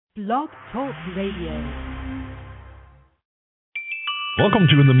Blog Talk Radio. Welcome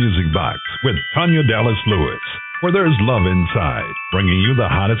to The Music Box with Tanya Dallas Lewis, where there's love inside, bringing you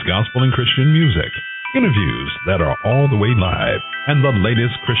the hottest gospel and Christian music, interviews that are all the way live, and the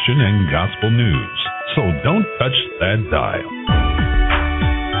latest Christian and gospel news. So don't touch that dial.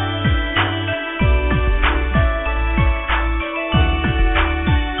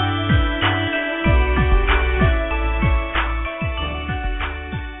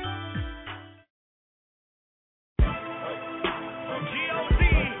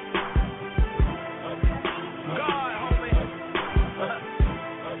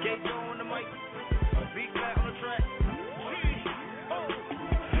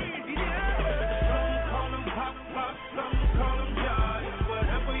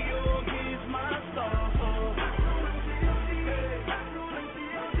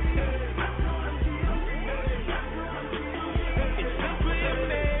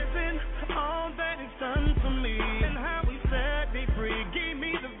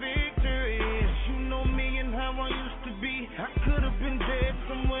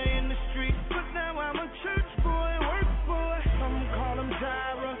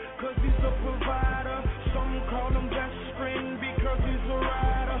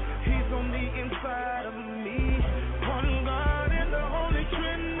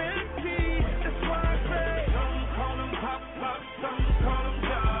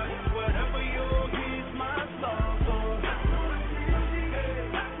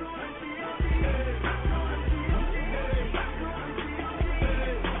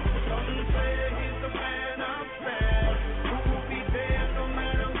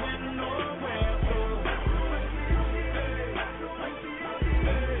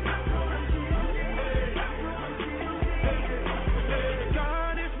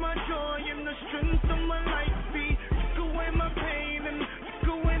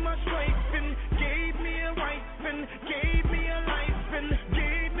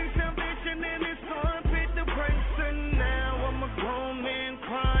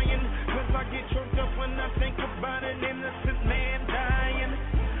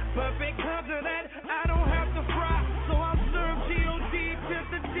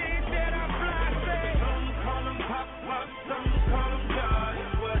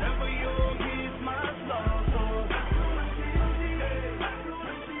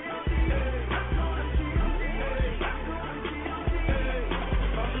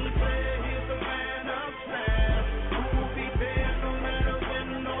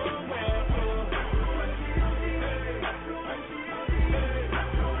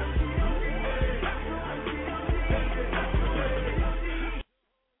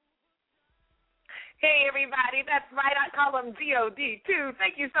 God too.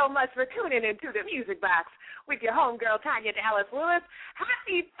 Thank you so much for tuning into the Music Box with your homegirl Tanya Dallas Lewis.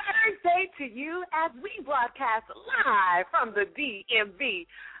 Happy Thursday to you as we broadcast live from the DMV.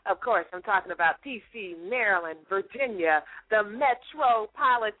 Of course, I'm talking about D.C., Maryland, Virginia, the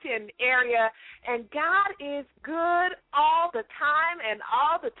metropolitan area. And God is good all the time, and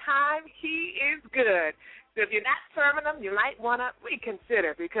all the time He is good. So if you're not serving Him, you might want to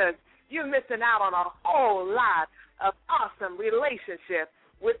reconsider, because you're missing out on a whole lot of awesome relationship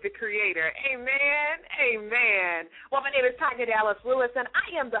with the Creator. Amen, amen. Well, my name is Tanya Dallas Lewis, and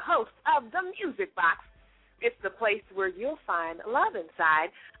I am the host of The Music Box. It's the place where you'll find love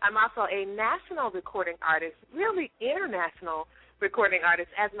inside. I'm also a national recording artist, really international recording artist,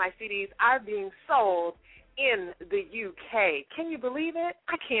 as my CDs are being sold in the UK. Can you believe it?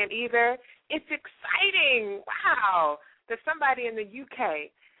 I can't either. It's exciting. Wow, that somebody in the UK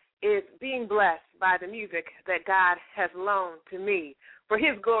is being blessed by the music that God has loaned to me. For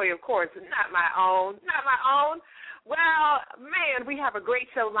His glory, of course, not my own. Not my own. Well, man, we have a great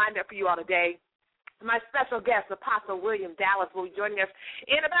show lined up for you all today. My special guest, Apostle William Dallas, will be joining us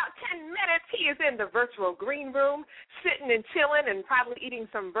in about 10 minutes. He is in the virtual green room, sitting and chilling and probably eating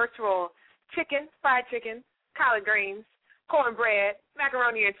some virtual chicken, fried chicken, collard greens, cornbread,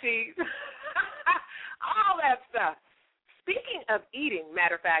 macaroni and cheese, all that stuff. Speaking of eating,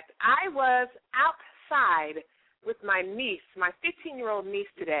 matter of fact, I was outside with my niece, my 15-year-old niece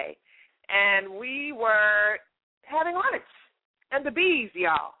today, and we were having lunch. And the bees,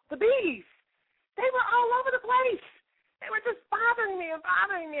 y'all, the bees, they were all over the place. They were just bothering me and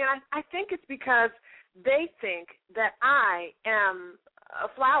bothering me, and I think it's because they think that I am a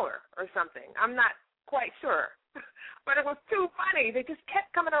flower or something. I'm not quite sure. But it was too funny. They just kept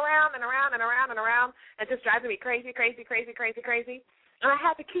coming around and around and around and around and just driving me crazy, crazy, crazy, crazy, crazy. And I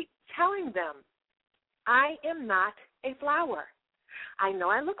had to keep telling them, I am not a flower. I know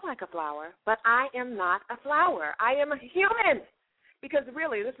I look like a flower, but I am not a flower. I am a human. Because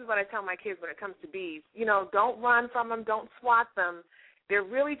really, this is what I tell my kids when it comes to bees. Don't run from them. Don't swat them. They're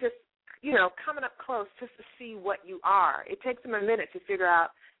really just, coming up close just to see what you are. It takes them a minute to figure out,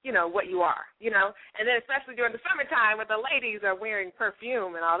 what you are, And then especially during the summertime when the ladies are wearing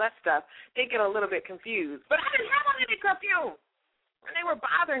perfume and all that stuff, they get a little bit confused. But I didn't have any perfume. And they were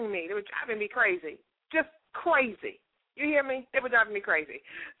bothering me. They were driving me crazy. Just crazy. You hear me? They were driving me crazy.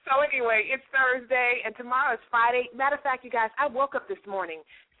 So anyway, it's Thursday, and tomorrow is Friday. Matter of fact, you guys, I woke up this morning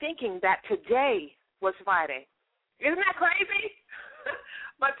thinking that today was Friday. Isn't that crazy?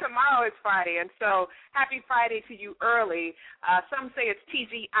 But tomorrow is Friday, and so happy Friday to you early. Some say it's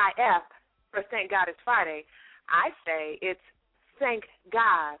TGIF, for Thank God It's Friday. I say it's Thank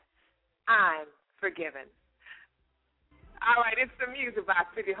God I'm Forgiven. All right, it's the Music Box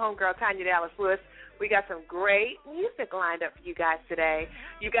with your homegirl, Tanya Dallas Lewis. We got some great music lined up for you guys today.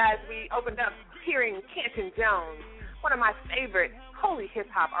 You guys, we opened up hearing Canton Jones, one of my favorite holy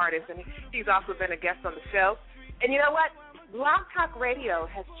hip-hop artists, and he's also been a guest on the show. And you know what? Blog Talk Radio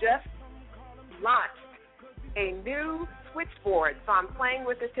has just launched a new switchboard, so I'm playing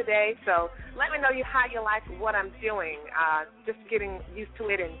with it today. So let me know how you like what I'm doing, just getting used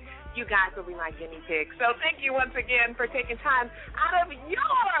to it, and you guys will be my guinea pigs. So thank you once again for taking time out of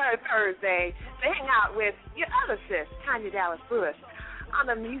your Thursday to hang out with your other sis, Tanya Dallas Lewis,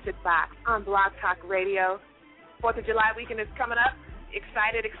 on the Music Box on Blog Talk Radio. 4th of July weekend is coming up.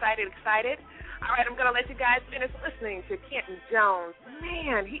 Excited, excited, excited. All right, I'm going to let you guys finish listening to Canton Jones.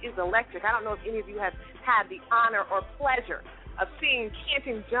 Man, he is electric. I don't know if any of you have had the honor or pleasure of seeing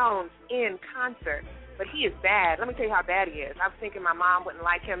Canton Jones in concert, but he is bad. Let me tell you how bad he is. I was thinking my mom wouldn't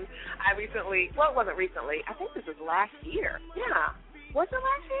like him. It wasn't recently. I think this was last year. Yeah. Was it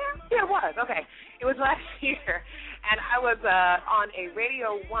last year? Yeah, it was. Okay. It was last year. And I was on a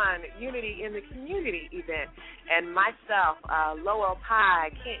Radio 1 Unity in the Community event. And myself, Lowell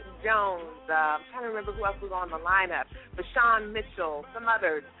Pye, Canton Jones, I'm trying to remember who else was on the lineup, Bashawn Mitchell, some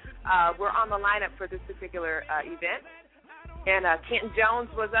others were on the lineup for this particular event. And Canton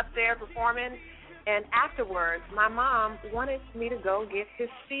Jones was up there performing. And afterwards, my mom wanted me to go get his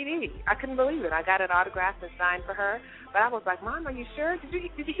CD. I couldn't believe it. I got it autographed and signed for her. But I was like, Mom, are you sure? Did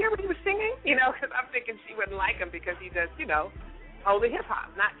you hear what he was singing? Because I'm thinking she wouldn't like him because he does, holy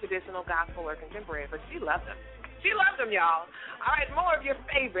hip-hop, not traditional gospel or contemporary. But she loved him. She loved him, y'all. All right, more of your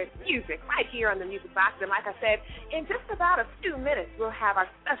favorite music right here on the Music Box. And like I said, in just about a few minutes, we'll have our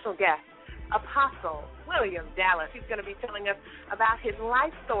special guest, Apostle William Dallas. He's going to be telling us about his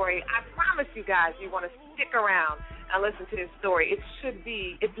life story. I promise you guys you want to stick around and listen to his story.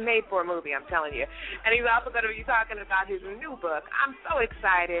 It's made for a movie, I'm telling you. And he's also going to be talking about his new book. I'm so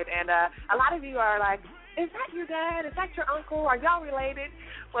excited. And a lot of you are like, is that your dad? Is that your uncle? Are y'all related?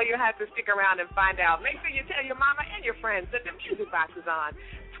 Well, you'll have to stick around and find out. Make sure you tell your mama and your friends that the Music Box is on.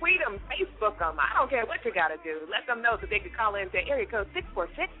 Tweet them, Facebook them. I don't care what you got to do. Let them know that they can call in to area code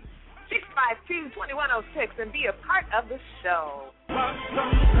 646-652-2106 and be a part of the show.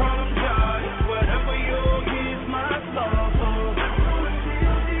 Whatever you give my soul.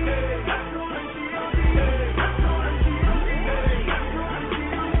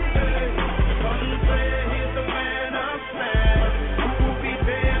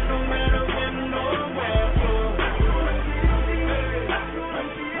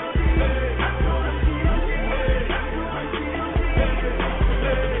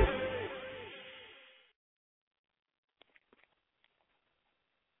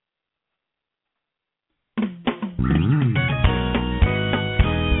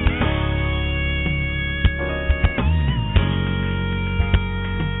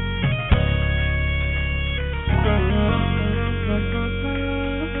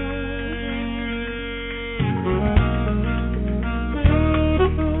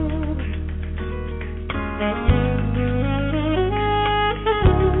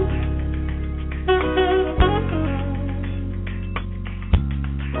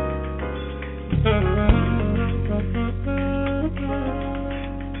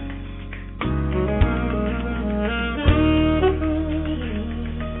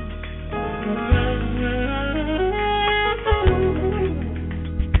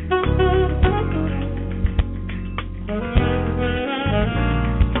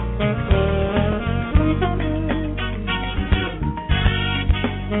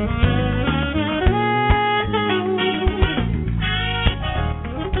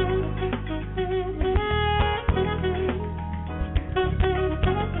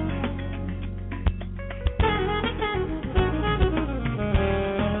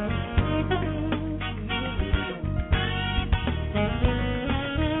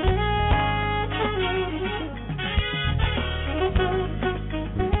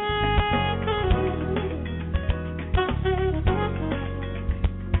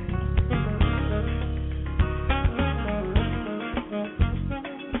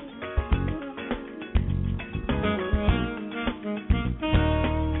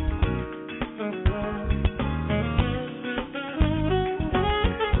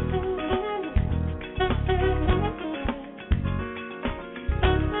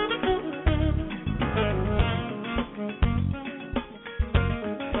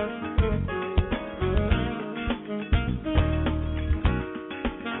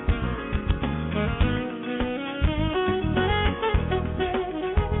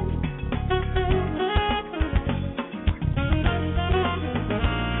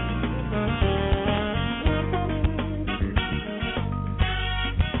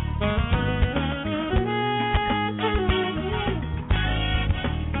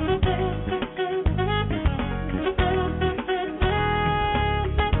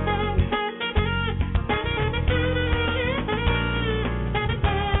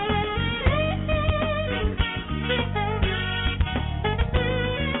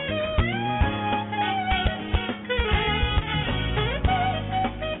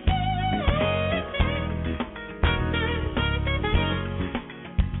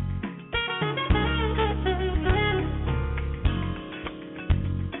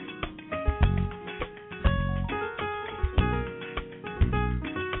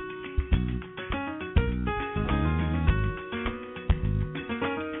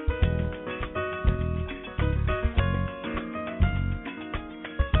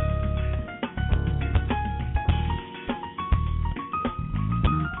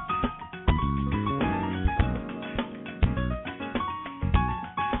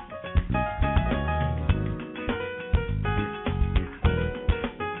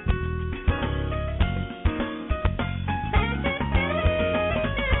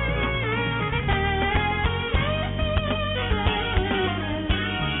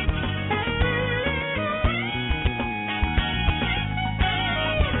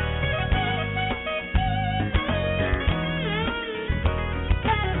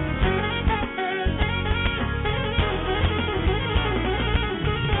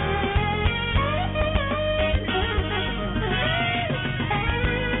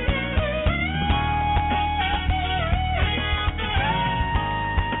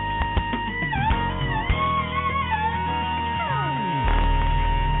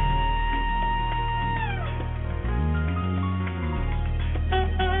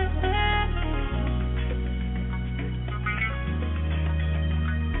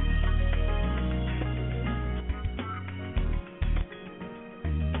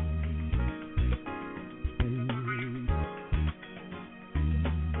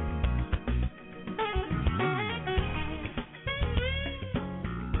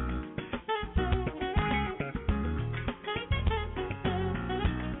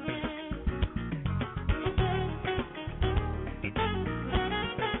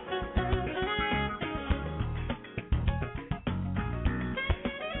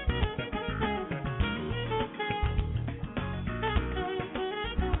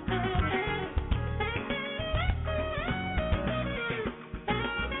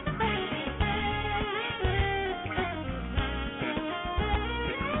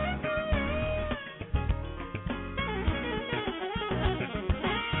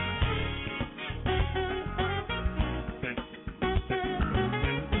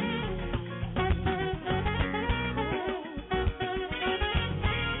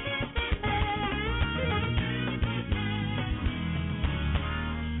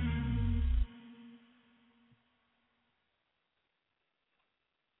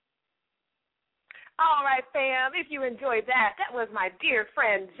 right, fam. If you enjoyed that, that was my dear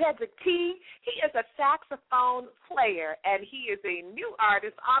friend Jedrick T. He is a saxophone player, and he is a new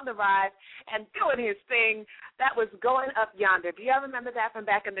artist on the rise and doing his thing. That was Going Up Yonder. Do y'all remember that from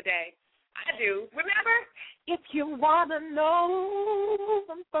back in the day? I do. Remember? If you want to know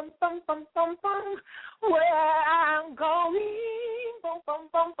where I'm going,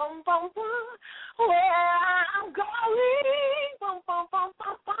 where I'm going,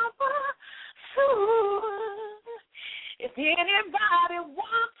 soon. If anybody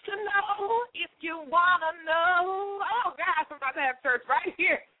wants to know, if you want to know, oh, gosh, I'm about to have church right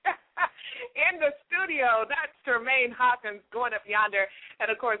here in the studio. That's Tremaine Hawkins, Going Up Yonder.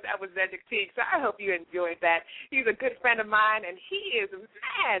 And, of course, that was Jedrick T. So I hope you enjoyed that. He's a good friend of mine, and he is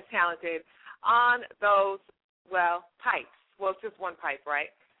mad talented on those, well, pipes. Well, it's just one pipe,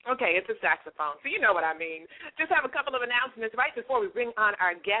 right? Okay, it's a saxophone, so you know what I mean. Just have a couple of announcements right before we bring on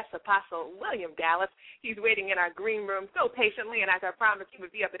our guest, Apostle William Dallas. He's waiting in our green room so patiently, and as I promised, he would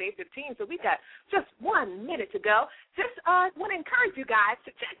be up at 8:15, so we got just 1 minute to go. Just want to encourage you guys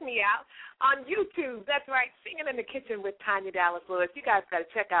to check me out on YouTube. That's right, Singing in the Kitchen with Tanya Dallas Lewis. You guys got to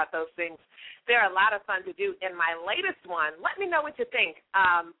check out those things. They're a lot of fun to do. In my latest one, let me know what you think.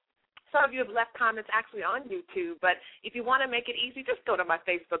 Some of you have left comments actually on YouTube, but if you want to make it easy, just go to my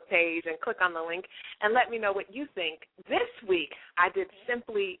Facebook page and click on the link and let me know what you think. This week, I did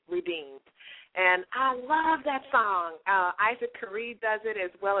Simply Redeemed, and I love that song. Isaac Caree does it,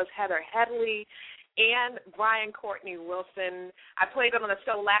 as well as Heather Headley and Brian Courtney Wilson. I played it on the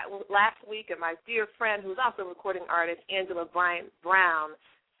show last week, and my dear friend, who's also a recording artist, Angela Brown,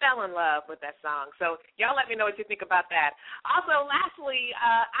 fell in love with that song. So y'all let me know what you think about that. Also, lastly,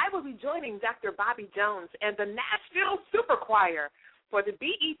 I will be joining Dr. Bobby Jones and the Nashville Super Choir for the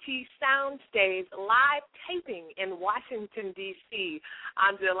BET Soundstage live taping in Washington, D.C.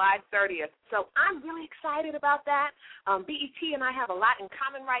 on July 30th. So I'm really excited about that. BET and I have a lot in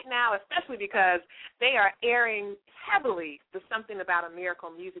common right now, especially because they are airing heavily the Something About a Miracle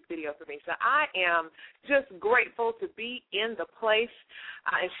music video for me. So I am just grateful to be in the place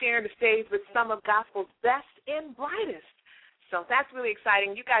and sharing the stage with some of gospel's best and brightest. So that's really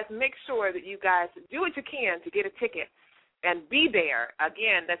exciting. You guys make sure that you guys do what you can to get a ticket and be there.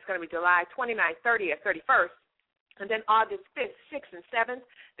 Again, that's going to be July 29th, 30th, 31st, and then August 5th, 6th, and 7th.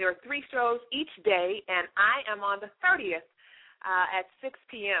 There are 3 shows each day, and I am on the 30th at 6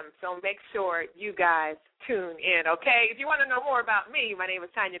 p.m., so make sure you guys tune in, okay? If you want to know more about me, my name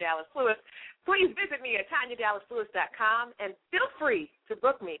is Tanya Dallas Lewis. Please visit me at TanyaDallasLewis.com, and feel free to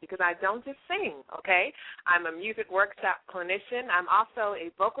book me because I don't just sing, okay? I'm a music workshop clinician. I'm also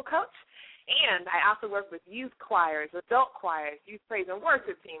a vocal coach. And I also work with youth choirs, adult choirs, youth praise and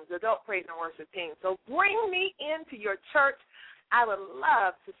worship teams, adult praise and worship teams. So bring me into your church. I would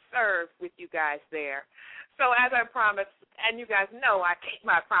love to serve with you guys there. So as I promised, and you guys know I keep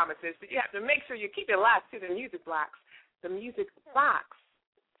my promises, but you have to make sure you keep it locked to the music blocks. The music box.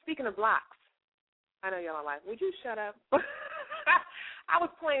 Speaking of blocks, I know y'all are like, would you shut up? I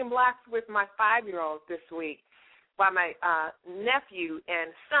was playing blocks with my 5-year-old this week, while my nephew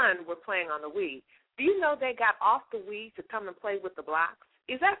and son were playing on the Wii. Do you know they got off the Wii to come and play with the blocks?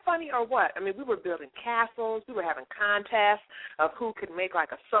 Is that funny or what? I mean, we were building castles. We were having contests of who could make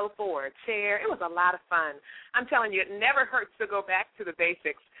like a sofa or a chair. It was a lot of fun. I'm telling you, it never hurts to go back to the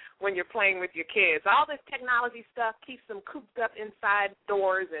basics when you're playing with your kids. All this technology stuff keeps them cooped up inside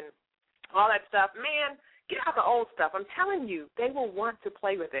doors and all that stuff. Man, get out the old stuff. I'm telling you, they will want to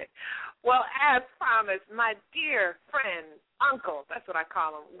play with it. Well, as promised, my dear friend, uncle, that's what I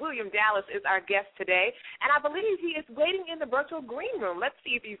call him, William Dallas is our guest today, and I believe he is waiting in the virtual green room. Let's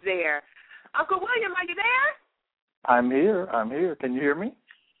see if he's there. Uncle William, are you there? I'm here. Can you hear me?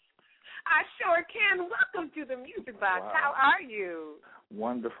 I sure can. Welcome to the Music Box. Wow. How are you?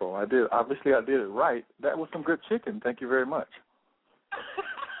 Wonderful. I did it right. That was some good chicken. Thank you very much.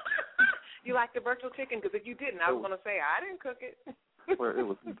 You like the virtual chicken? Because if you didn't, I was going to say I didn't cook it. Well, it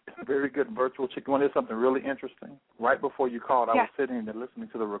was very good virtual chicken. You want to hear something really interesting? Right before you called, I was sitting and listening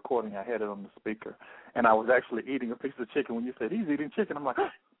to the recording. I had it on the speaker, and I was actually eating a piece of chicken when you said he's eating chicken. I'm like,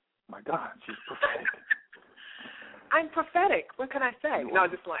 oh, my God, she's prophetic. I'm prophetic. What can I say? No,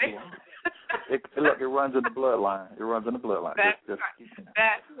 just like. Look, it runs in the bloodline.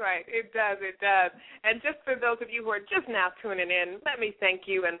 That's right. It does. And just for those of you who are just now tuning in, let me thank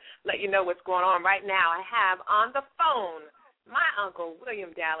you and let you know what's going on right now. I have on the phone my uncle,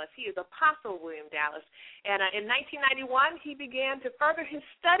 William Dallas. He is Apostle William Dallas. And in 1991, he began to further his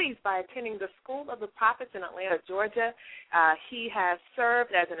studies by attending the School of the Prophets in Atlanta, Georgia. He has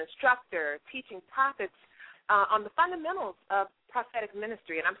served as an instructor, teaching prophets on the fundamentals of prophetic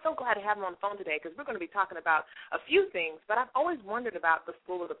ministry, and I'm so glad to have him on the phone today because we're going to be talking about a few things, but I've always wondered about the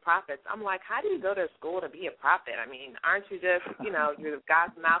school of the prophets. I'm like, how do you go to school to be a prophet? I mean, aren't you just, you're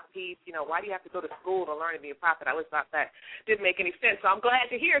God's mouthpiece? Why do you have to go to school to learn to be a prophet? I always thought that didn't make any sense, so I'm glad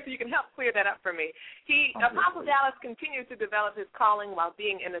you're here so you can help clear that up for me. Apostle Dallas continues to develop his calling while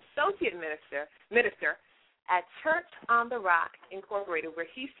being an associate minister at Church on the Rock, Incorporated, where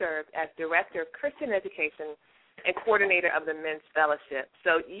he served as Director of Christian Education and coordinator of the Men's Fellowship.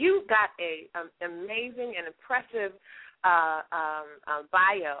 So you got an amazing and impressive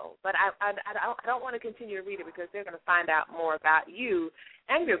bio, but I don't want to continue to read it because they're going to find out more about you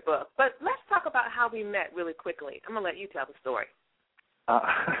and your book. But let's talk about how we met really quickly. I'm going to let you tell the story.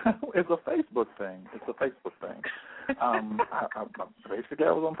 It's a Facebook thing. Basically,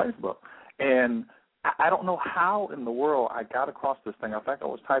 I was on Facebook, and I don't know how in the world I got across this thing. In fact, I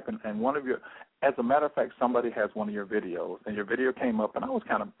was typing, and as a matter of fact, somebody has one of your videos, and your video came up, and I was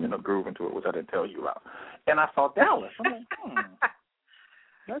kind of, grooving to it, which I didn't tell you about. And I saw Dallas. I'm like,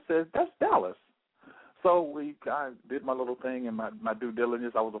 that's Dallas. So I did my little thing and my due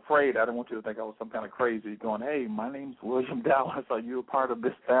diligence. I was afraid. I didn't want you to think I was some kind of crazy going, hey, my name's William Dallas. Are you a part of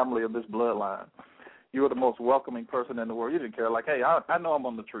this family, of this bloodline? You were the most welcoming person in the world. You didn't care. Like, hey, I know I'm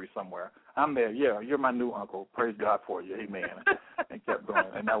on the tree somewhere. I'm there. Yeah, you're my new uncle. Praise God for you. Amen. And kept going.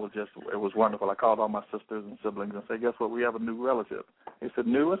 And that was it was wonderful. I called all my sisters and siblings and said, guess what? We have a new relative. They said,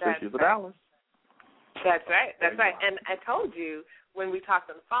 new? I said, she's a Dallas. That's right. That's right. And I told you when we talked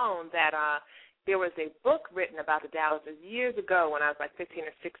on the phone that there was a book written about the Dallases years ago when I was like 15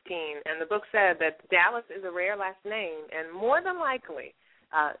 or 16, and the book said that Dallas is a rare last name, and more than likely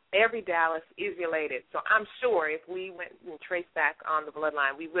every Dallas is related. So I'm sure if we went and traced back on the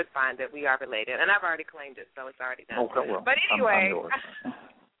bloodline, we would find that we are related. And I've already claimed it, so it's already done. Okay, well, but anyway, I'm yours.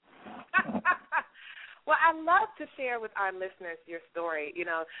 well, I love to share with our listeners your story.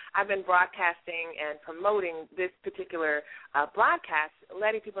 I've been broadcasting and promoting this particular broadcast,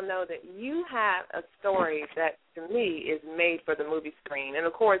 letting people know that you have a story that, to me, is made for the movie screen. And,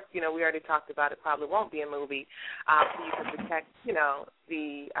 of course, we already talked about it probably won't be a movie, so you can protect,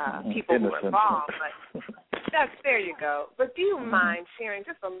 the people who are involved. But there you go. But do you mind sharing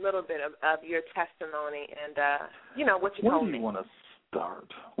just a little bit of your testimony and, what you told me?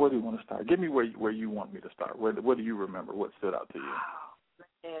 Where do you want to start? Give me where you want me to start. Where do you remember? What stood out to you?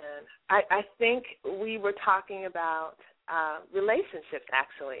 And I think we were talking about relationships,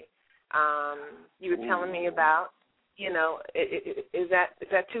 actually. You were telling me about, is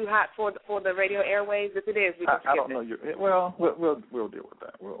that too hot for the radio airwaves? If it is, we can skip I don't know. We'll deal with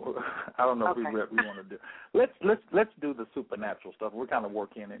that. I don't know if we want to do. Let's do the supernatural stuff. We're kind of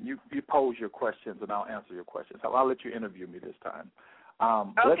working it. You pose your questions and I'll answer your questions. I'll let you interview me this time.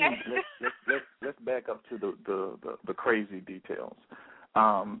 Okay. Let's back up to the crazy details.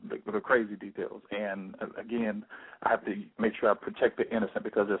 The crazy details, and again, I have to make sure I protect the innocent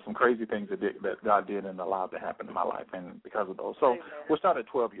because there's some crazy things that God did and allowed to happen in my life, and because of those. So we'll start at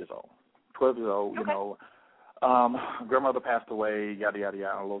 12 years old. 12 years old, okay. Grandmother passed away, yada yada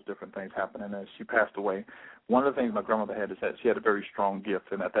yada, all those different things happened, and as she passed away, one of the things my grandmother had is that she had a very strong gift,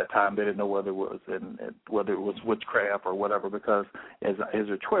 and at that time they didn't know whether it was witchcraft or whatever, because as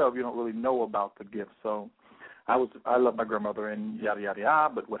you're 12, you don't really know about the gift. So I love my grandmother and yada yada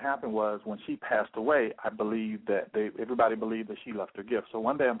yada. But what happened was when she passed away, I believe that everybody believed that she left her gift. So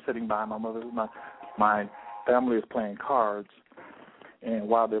one day I'm sitting by my mother, my family is playing cards, and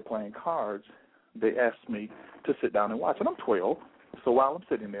while they're playing cards, they asked me to sit down and watch, and I'm 12. So while I'm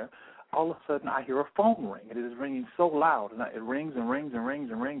sitting there, all of a sudden I hear a phone ring. It is ringing so loud, and it rings and rings and rings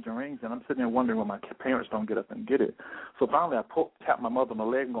and rings and rings, and I'm sitting there wondering when my parents don't get up and get it. So finally I tap my mother on the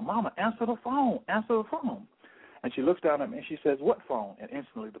leg and go, Mama, answer the phone, answer the phone. And she looks down at me and she says, what phone? And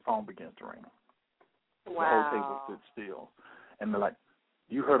instantly the phone begins to ring. Wow. The whole table stood still. And they're like,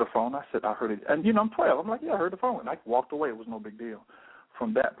 you heard a phone? I said, I heard it. And, I'm 12. I'm like, yeah, I heard the phone. And I walked away. It was no big deal.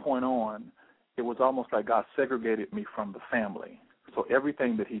 From that point on, it was almost like God segregated me from the family. So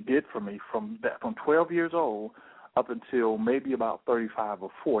everything that he did for me from 12 years old up until maybe about 35 or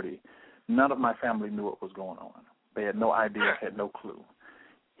 40, none of my family knew what was going on. They had no idea, had no clue.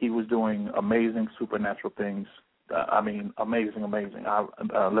 He was doing amazing supernatural things. Amazing.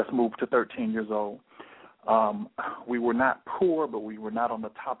 Let's move to 13 years old. We were not poor, but we were not on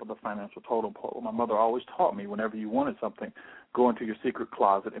the top of the financial totem pole. My mother always taught me whenever you wanted something, go into your secret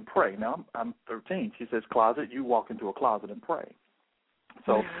closet and pray. Now, I'm 13. She says, closet, you walk into a closet and pray.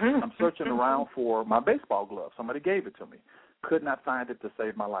 So I'm searching around for my baseball glove. Somebody gave it to me. Could not find it to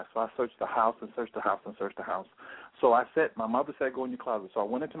save my life. So I searched the house and searched the house and searched the house. So my mother said, go in your closet. So I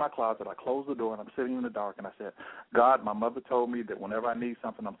went into my closet, I closed the door, and I'm sitting in the dark, and I said, God, my mother told me that whenever I need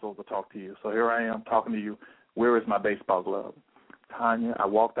something, I'm supposed to talk to you. So here I am talking to you. Where is my baseball glove? Tanya, I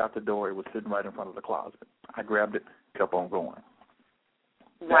walked out the door. It was sitting right in front of the closet. I grabbed it, kept on going.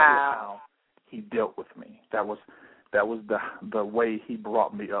 Wow. That was how he dealt with me. That was the way he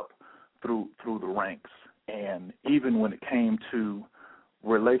brought me up through the ranks. And even when it came to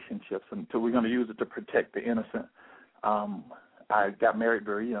relationships, and so we're going to use it to protect the innocent, I got married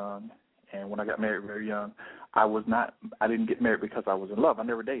very young. And when I got married very young, I didn't get married because I was in love. I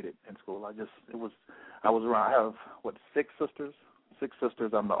never dated in school. I was around. I have, 6 sisters? 6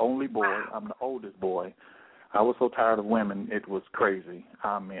 sisters. I'm the only boy. I'm the oldest boy. I was so tired of women, it was crazy.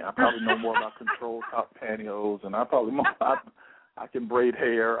 I mean, I probably know more about control top pantyhose, and I can braid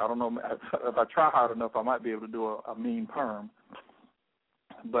hair. I don't know if I try hard enough, I might be able to do a mean perm.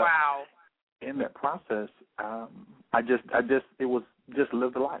 But in that process, it was just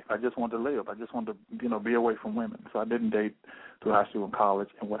live the life. I just wanted to live. I just wanted to, be away from women. So I didn't date through high school and college.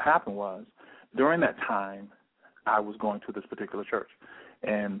 And what happened was, during that time, I was going to this particular church,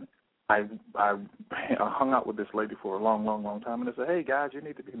 and I hung out with this lady for a long, long, long time, and I said, hey, guys, you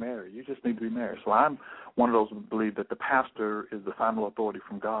need to be married. You just need to be married. So I'm one of those who believe that the pastor is the final authority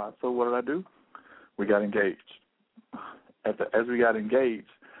from God. So what did I do? We got engaged. As we got engaged,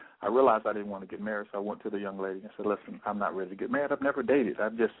 I realized I didn't want to get married, so I went to the young lady and said, listen, I'm not ready to get married. I've never dated.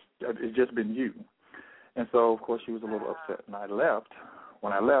 It's just been you. And so, of course, she was a little upset, and I left.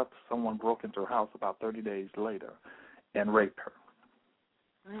 When I left, someone broke into her house about 30 days later and raped her.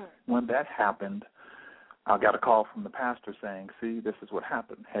 When that happened, I got a call from the pastor saying, see, this is what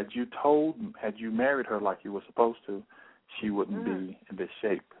happened. Had you married her like you were supposed to, she wouldn't be in this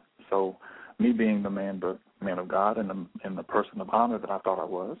shape. So me being the man of God and the person of honor that I thought I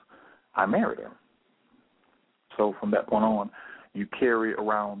was, I married her. So from that point on, you carry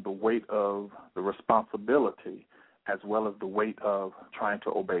around the weight of the responsibility as well as the weight of trying to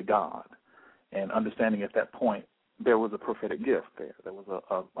obey God. And understanding at that point, there was a prophetic gift there. There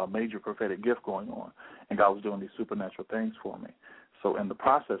was a major prophetic gift going on, and God was doing these supernatural things for me. So in the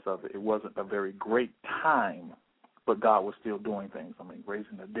process of it, it wasn't a very great time, but God was still doing things. I mean,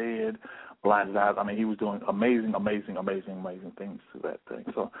 raising the dead, blinded eyes. I mean, he was doing amazing, amazing, amazing, amazing things to that thing.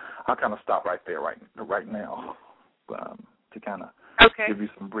 So I'll kind of stop right there right now to kind of give you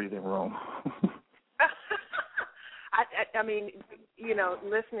some breathing room. I mean,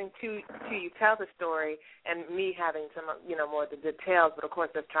 listening to you tell the story and me having some, more of the details, but of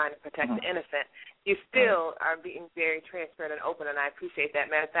course of trying to protect the innocent, you still are being very transparent and open, and I appreciate that.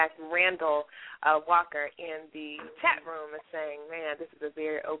 Matter of fact, Randall Walker in the chat room is saying, man, this is a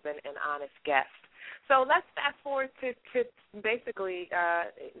very open and honest guest. So let's fast forward to basically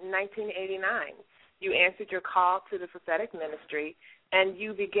 1989. You answered your call to the prophetic ministry, and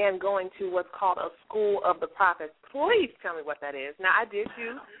you began going to what's called a School of the Prophets. Please tell me what that is. Now, I did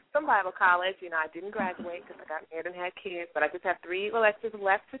do some Bible college. I didn't graduate because I got married and had kids, but I just have 3 electives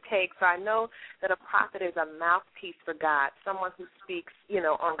left to take, so I know that a prophet is a mouthpiece for God, someone who speaks,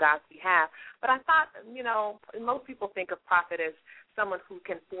 on God's behalf. But I thought, most people think of prophet as someone who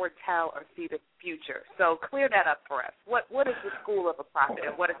can foretell or see the future. So clear that up for us. What is the School of a Prophet,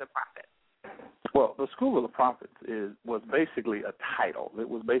 and what is a prophet? Well, the School of the Prophets was basically a title. It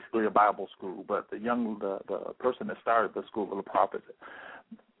was basically a Bible school, but the person that started the School of the Prophets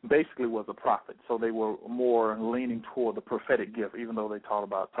basically was a prophet. So they were more leaning toward the prophetic gift, even though they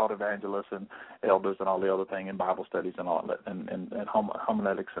taught evangelists and elders and all the other thing in Bible studies and all that, and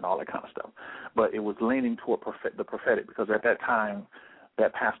homiletics and all that kind of stuff. But it was leaning toward the prophetic, because at that time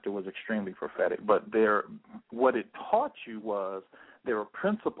that pastor was extremely prophetic. But what it taught you was there are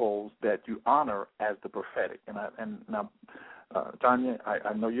principles that you honor as the prophetic. And now, Tanya,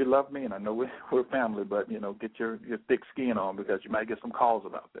 I know you love me, and I know we're family, but, get your thick skin on, because you might get some calls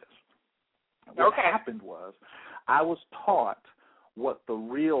about this. What happened was I was taught what the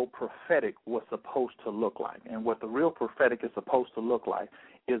real prophetic was supposed to look like. And what the real prophetic is supposed to look like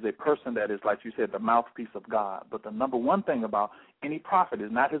is a person that is, like you said, the mouthpiece of God. But the number one thing about any prophet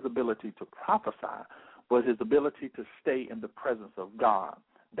is not his ability to prophesy, but his ability to stay in the presence of God.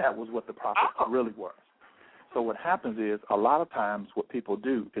 That was what the prophet really was. So what happens is, a lot of times what people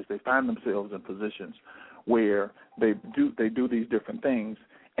do is they find themselves in positions where they do these different things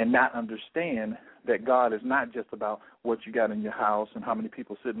and not understand that God is not just about what you got in your house and how many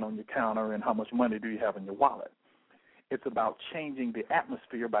people sitting on your counter and how much money do you have in your wallet. It's about changing the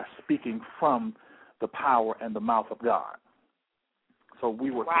atmosphere by speaking from the power and the mouth of God. So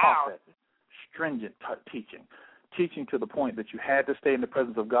we were taught that stringent teaching. teaching to the point that you had to stay in the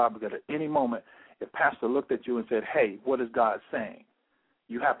presence of God, because at any moment, if Pastor looked at you and said, hey, what is God saying?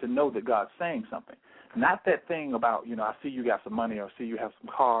 You have to know that God's saying something. Not that thing about, I see you got some money, or I see you have some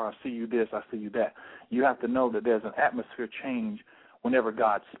car, I see you this, I see you that. You have to know that there's an atmosphere change whenever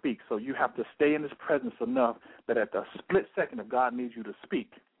God speaks. So you have to stay in his presence enough that at the split second if God needs you to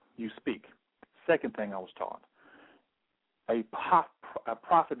speak, you speak. Second thing I was taught, a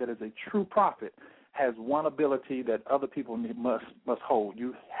prophet that is a true prophet has one ability that other people must hold.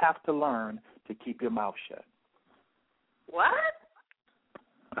 You have to learn to keep your mouth shut. What?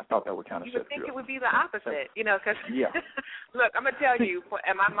 I thought that would kind of you would think it would be the opposite, because look, I'm going to tell you,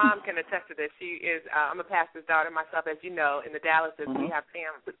 and my mom can attest to this. She is, I'm a pastor's daughter myself, as you know. In the Dallases, we have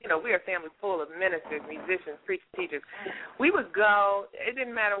family, we are a family full of ministers, musicians, preachers, teachers. We would go, it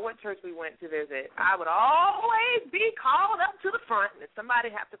didn't matter what church we went to visit. I would always be called up to the front, and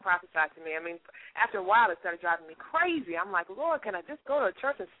somebody have to prophesy to me. I mean, after a while, it started driving me crazy. I'm like, Lord, can I just go to a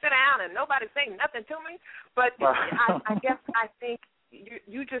church and sit down and nobody say nothing to me? But I think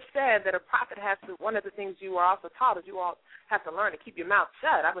you just said that a prophet has to, one of the things you were also taught is you all have to learn to keep your mouth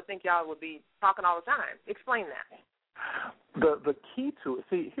shut. I would think y'all would be talking all the time. Explain that. The key to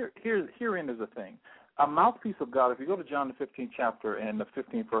it, herein is the thing. A mouthpiece of God, if you go to John the 15th chapter and the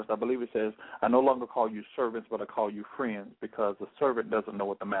 15th verse, I believe it says, I no longer call you servants, but I call you friends, because the servant doesn't know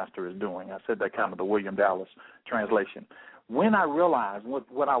what the master is doing. I said that kind of the William Dallas translation. When I realized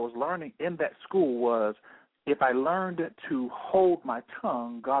what I was learning in that school was, if I learned to hold my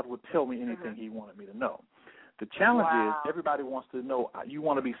tongue, God would tell me anything he wanted me to know. The challenge is everybody wants to know, you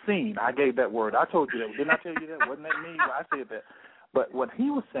want to be seen. I gave that word. I told you that. Didn't I tell you that? Wasn't that me? I said that. But what he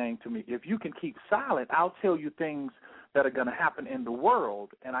was saying to me, if you can keep silent, I'll tell you things that are going to happen in the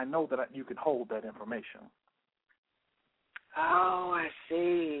world, and I know that you can hold that information. Oh, I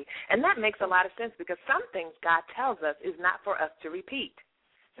see. And that makes a lot of sense, because some things God tells us is not for us to repeat.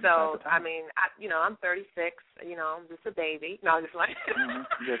 So, I mean, I'm 36, I'm just a baby. No, I'm just like,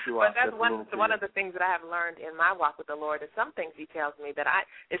 yes, you are. But that's one of the things that I have learned in my walk with the Lord is some things he tells me that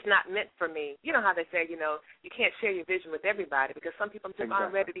it's not meant for me. You know how they say, you can't share your vision with everybody, because some people just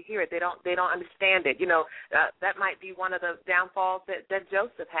aren't ready to hear it. They don't understand it. That might be one of the downfalls that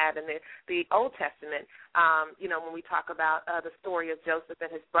Joseph had in the Old Testament. When we talk about the story of Joseph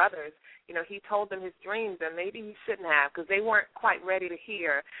and his brothers, he told them his dreams, and maybe he shouldn't have, because they weren't quite ready to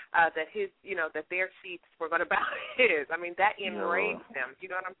hear that that their seats were going to bow his. I mean, that enraged them. You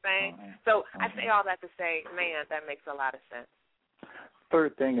know what I'm saying? So I say all that to say, man, that makes a lot of sense.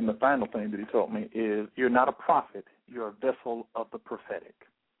 Third thing, and the final thing that he told me is, you're not a prophet. You're a vessel of the prophetic.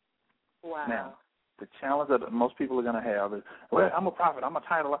 Wow. Now, the challenge that most people are going to have is, well, I'm a prophet. I'm a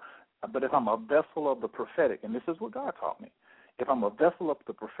title. But if I'm a vessel of the prophetic, and this is what God taught me, if I'm a vessel of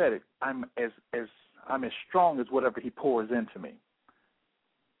the prophetic, I'm as strong as whatever he pours into me.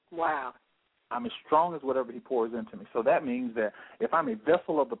 Wow. I'm as strong as whatever he pours into me. So that means that if I'm a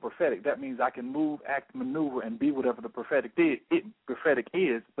vessel of the prophetic, that means I can move, act, maneuver, and be whatever the prophetic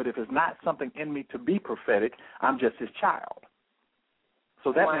is. But if it's not something in me to be prophetic, I'm just his child.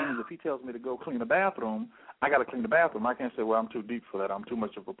 So that means if he tells me to go clean a bathroom, I got to clean the bathroom. I can't say, well, I'm too deep for that. I'm too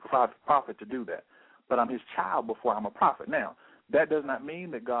much of a prophet to do that. But I'm his child before I'm a prophet. Now, that does not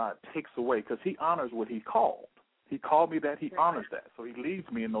mean that God takes away, because he honors what he called. He called me that. He honors that. So he leads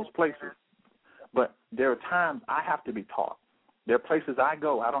me in those places. But there are times I have to be taught. There are places I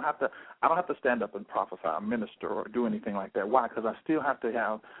go. I don't have to stand up and prophesy, or minister, or do anything like that. Why? Because I still have to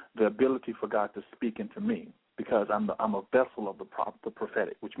have the ability for God to speak into me, because I'm a vessel of the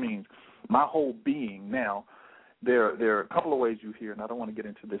prophetic, which means my whole being now. There are a couple of ways you hear, and I don't want to get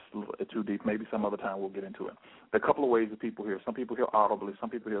into this too deep. Maybe some other time we'll get into it. There are a couple of ways that people hear. Some people hear audibly.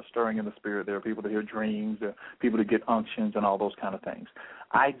 Some people hear stirring in the spirit. There are people that hear dreams. There are people that get unctions and all those kind of things.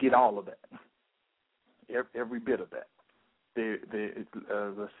 I get all of that, every bit of that.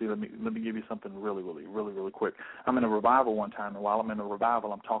 Let's see. Let me give you something really quick. I'm in a revival one time, and while I'm in a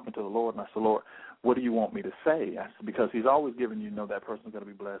revival, I'm talking to the Lord, and I said, Lord, what do you want me to say? I said, because he's always giving you know that person's going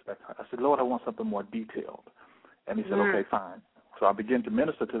to be blessed. I said, Lord, I want something more detailed. And he said, okay, fine. So I began to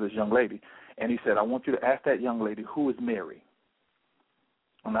minister to this young lady, and he said, I want you to ask that young lady, who is Mary?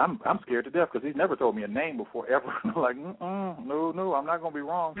 And I'm scared to death, because he's never told me a name before, ever. I'm like, no, I'm not going to be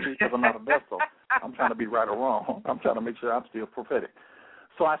wrong, because I'm not a vessel. I'm trying to be right or wrong. I'm trying to make sure I'm still prophetic.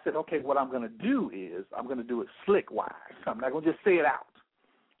 So I said, okay, what I'm going to do is I'm going to do it slick-wise. I'm not going to just say it out.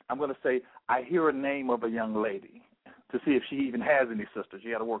 I'm going to say, I hear a name of a young lady, to see if she even has any sisters.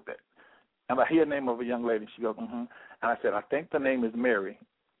 You got to work that. And I hear the name of a young lady. She goes, And I said, I think the name is Mary.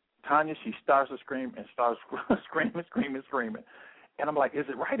 Tanya, she starts to scream and starts screaming. And I'm like, is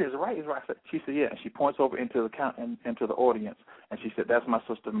it right? Is it right? Is it right? She said, yeah. And she points over into the audience, and she said, that's my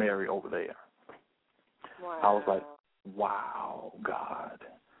sister Mary over there. Wow. I was like, wow, God.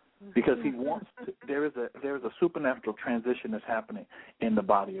 Because he wants to, there is a supernatural transition that's happening in the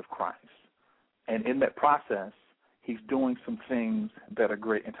body of Christ. And in that process, he's doing some things that are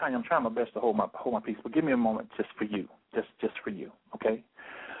great. And Tanya, I'm trying my best to hold my peace, but give me a moment just for you, just for you, okay?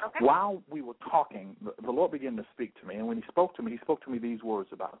 Okay. While we were talking, the Lord began to speak to me, and when he spoke to me these words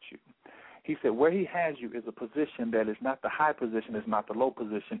about you. He said, where he has you is a position that is not the high position, it's not the low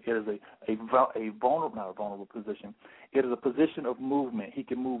position. It is a vulnerable, not a vulnerable position. It is a position of movement. He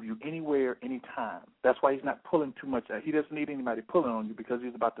can move you anywhere, anytime. That's why he's not pulling too much. He doesn't need anybody pulling on you because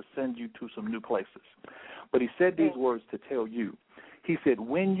he's about to send you to some new places. But he said these words to tell you. He said,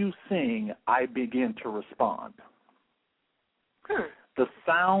 when you sing, I begin to respond. The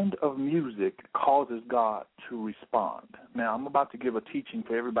sound of music causes God to respond. Now, I'm about to give a teaching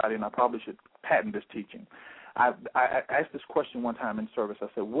for everybody, and I probably should patent this teaching. I asked this question one time in service. I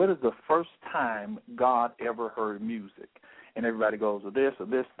said, what is the first time God ever heard music? And everybody goes, this,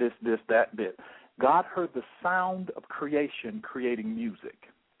 that, bit. God heard the sound of creation creating music.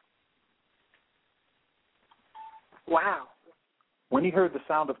 Wow. When he heard the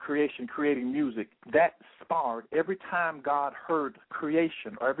sound of creation creating music, that sparred every time God heard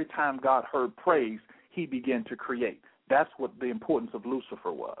creation or every time God heard praise, he began to create. That's what the importance of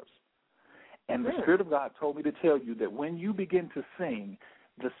Lucifer was. And the Spirit of God told me to tell you that when you begin to sing,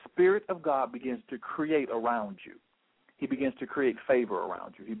 the Spirit of God begins to create around you. He begins to create favor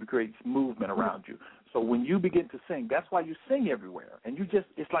around you. He creates movement around you. So when you begin to sing, that's why you sing everywhere. And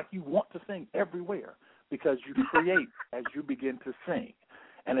it's like you want to sing everywhere. Because you create as you begin to sing.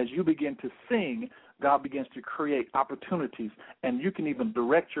 And as you begin to sing, God begins to create opportunities. And you can even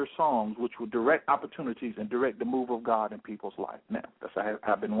direct your songs, which will direct opportunities and direct the move of God in people's life. Now,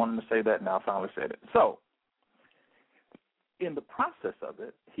 I've been wanting to say that, and now I finally said it. So, in the process of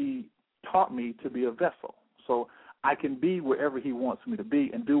it, he taught me to be a vessel. So I can be wherever he wants me to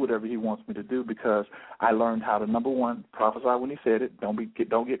be and do whatever he wants me to do because I learned how to, number one, prophesy when he said it. Don't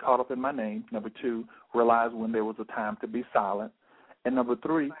get caught up in my name. Number two, realize when there was a time to be silent. And number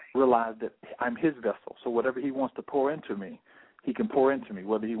three, realize that I'm his vessel. So whatever he wants to pour into me, he can pour into me,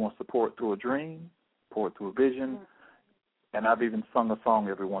 whether he wants to pour it through a dream, pour it through a vision. And I've even sung a song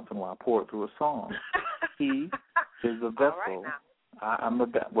every once in a while, pour it through a song. He is a vessel. I'm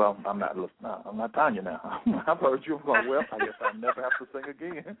not Tanya now. I've heard you. I'm going, well, I guess I'll never have to sing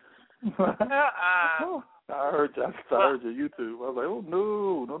again. I heard your YouTube. I was like, oh,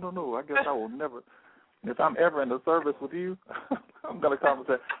 no. I guess I will never. If I'm ever in the service with you, I'm going to come and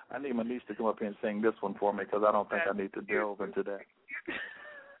say, I need my niece to come up here and sing this one for me because I don't think I need to delve into that.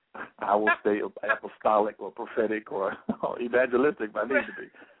 I will stay apostolic or prophetic or evangelistic if I need to be.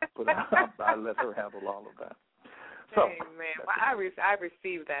 But I let her handle all of that. So, amen. Well, I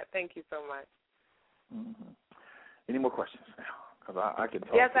received that. Thank you so much. Mm-hmm. Any more questions? Because I can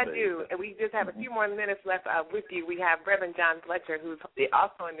talk. Yes, today. I do. And we just have a few more minutes left with you. We have Reverend John Fletcher, who's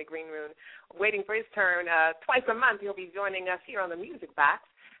also in the green room, waiting for his turn. Twice a month, he'll be joining us here on the Music Box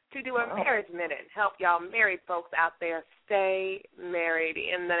to do a marriage minute, help y'all married folks out there stay married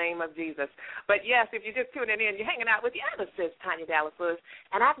in the name of Jesus. But, yes, if you're just tuning in, you're hanging out with the other sis, Tanya Dallas Lewis,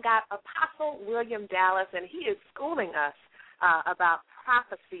 and I've got Apostle William Dallas, and he is schooling us about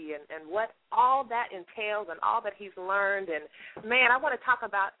prophecy and what all that entails and all that he's learned. And, man, I want to talk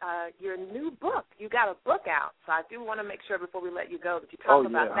about your new book. You got a book out, so I do want to make sure before we let you go that you talk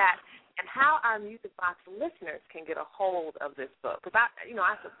about that and how our Music Box listeners can get a hold of this book. Because,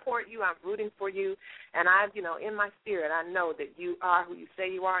 I support you. I'm rooting for you. And, in my spirit, I know that you are who you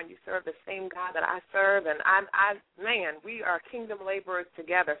say you are and you serve the same God that I serve. And, we are kingdom laborers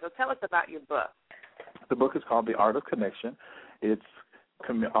together. So tell us about your book. The book is called The Art of Connection. It's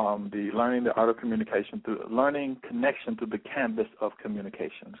learning the art of communication learning connection through the canvas of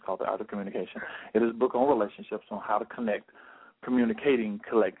communication. It's called The Art of Communication. It is a book on relationships, on how to connection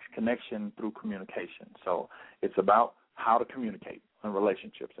through communication. So it's about how to communicate in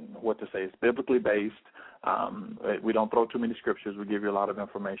relationships and what to say. It's biblically based. We don't throw too many scriptures. We give you a lot of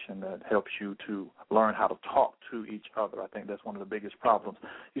information that helps you to learn how to talk to each other. I think that's one of the biggest problems.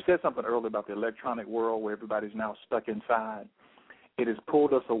 You said something earlier about the electronic world where everybody's now stuck inside. It has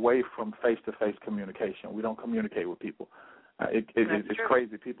pulled us away from face-to-face communication. We don't communicate with people. It's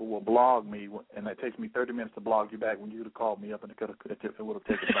crazy. People will blog me, and it takes me 30 minutes to blog you back when you would have called me up, and it would have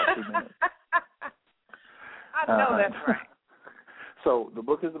taken about 2 minutes. I know that's right. So the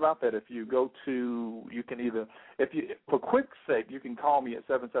book is about that. If you go to, you can either, for quick sake, you can call me at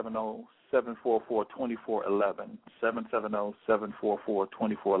 770-744-2411,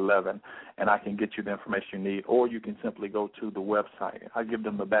 770-744-2411, and I can get you the information you need. Or you can simply go to the website. I give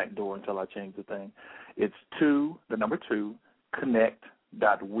them the back door until I change the thing. It's the number 2,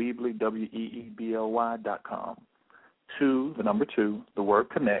 connect.weebly, WEEBLY.com. The number 2, the word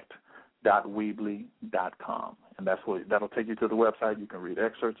connect.weebly.com. And that'll take you to the website. You can read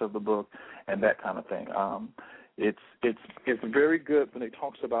excerpts of the book and that kind of thing. It's very good when it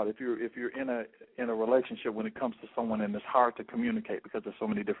talks about if you're in a relationship when it comes to someone and it's hard to communicate because there's so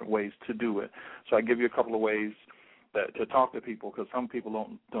many different ways to do it. So I give you a couple of ways to talk to people because some people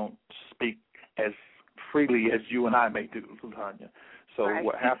don't speak as freely as you and I may do, Tanya. So right.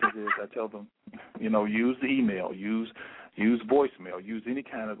 What happens is I tell them, use the email, use voicemail, use any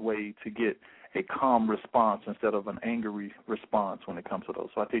kind of way to get a calm response instead of an angry response when it comes to those.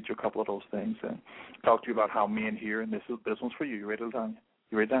 So I teach you a couple of those things and talk to you about how men hear, and this one's for you. You ready, Tanya?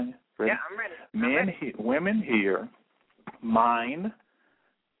 You ready, Tanya? Yeah, I'm ready. Women hear mind,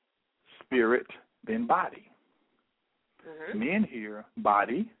 spirit, then body. Mm-hmm. Men hear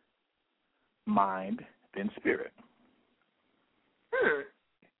body, mind, then spirit.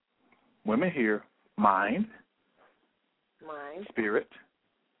 Women hear mind, spirit,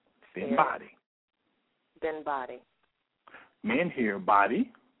 then body. Then body. Men hear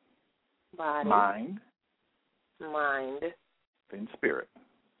body, mind, then spirit.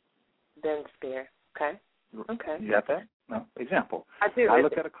 Then spirit. Okay. You got that? No. Example. I do. I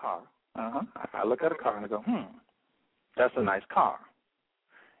look at a car. I look at a car and I go, that's a nice car.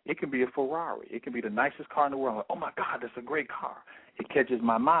 It can be a Ferrari. It can be the nicest car in the world. Oh my God, that's a great car. It catches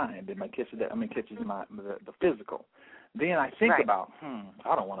my mind. It catches the physical. Then I think about,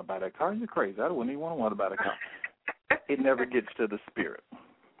 I don't want to buy that car. You're crazy. I wouldn't even want to buy that car. It never gets to the spirit.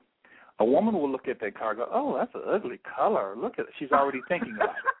 A woman will look at that car and go, oh, that's an ugly color. Look at it. She's already thinking about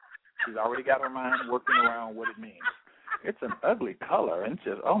it. She's already got her mind working around what it means. It's an ugly color. And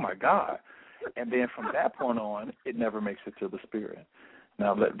just, oh, my God. And then from that point on, it never makes it to the spirit.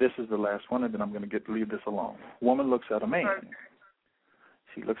 Now, this is the last one, and then I'm going to leave this alone. Woman looks at a man.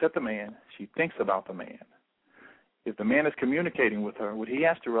 She looks at the man. She thinks about the man. If the man is communicating with her, what he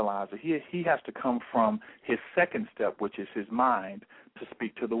has to realize is he has to come from his second step, which is his mind, to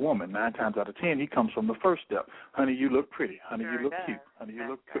speak to the woman. 9 times out of 10, he comes from the first step. Honey, you look pretty. Honey, you look cute. Honey,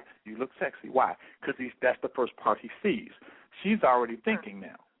 you look sexy. Why? Because that's the first part he sees. She's already thinking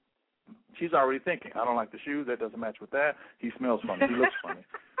now. She's already thinking, I don't like the shoes. That doesn't match with that. He smells funny. He looks funny.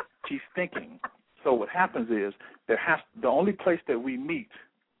 She's thinking. So what happens is the only place that we meet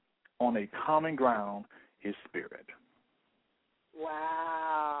on a common ground is spirit.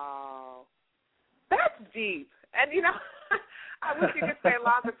 Wow. That's deep. And, I wish you could stay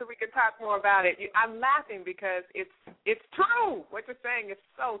longer so we could talk more about it. I'm laughing because it's true. What you're saying is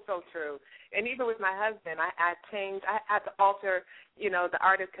so, so true. And even with my husband, I had to alter, the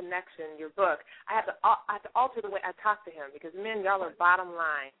Art of Connection, your book. I had to alter the way I talk to him because men, y'all are bottom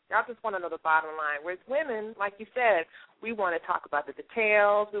line. Y'all just want to know the bottom line. Whereas women, like you said, we want to talk about the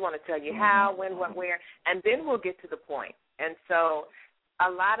details. We want to tell you how, when, what, where, and then we'll get to the point. And so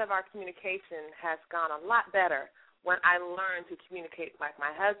a lot of our communication has gone a lot better when I learned to communicate like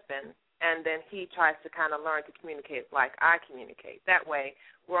my husband, and then he tries to kind of learn to communicate like I communicate. That way,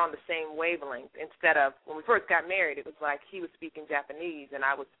 we're on the same wavelength. Instead of when we first got married, it was like he was speaking Japanese and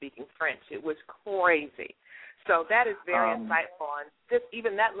I was speaking French. It was crazy. So that is very insightful, and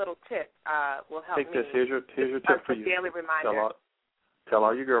even that little tip will help me. Take this. Here's your tip for you. Daily reminder. Tell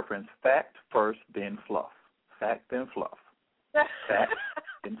all your girlfriends, fact first, then fluff. Fact, then fluff. Fact,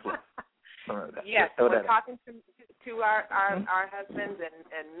 then fluff. Yes, we're talking to our husbands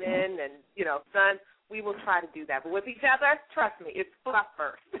and men and sons. We will try to do that, but with each other, trust me, it's fluff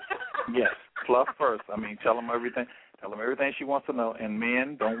first. Yes, fluff first. I mean, tell them everything. Tell them everything she wants to know. And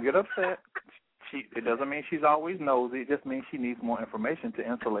men, don't get upset. It doesn't mean she's always nosy. It just means she needs more information to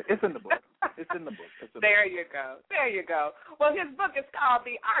insulate. It's in the book. There you go. Well, his book is called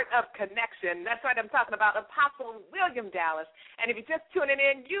The Art of Connection. That's right. I'm talking about Apostle William Dallas. And if you're just tuning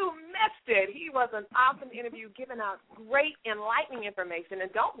in, you missed it. He was an awesome interview giving out great, enlightening information.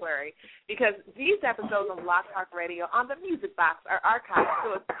 And don't worry, because these episodes on Blog Talk Radio on the Music Box are archived.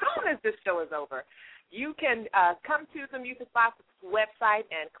 So as soon as this show is over, You can come to the Music Box website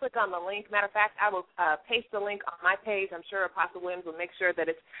and click on the link. Matter of fact, I will paste the link on my page. I'm sure Apostle Williams will make sure that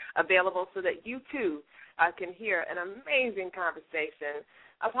it's available so that you, too, can hear an amazing conversation.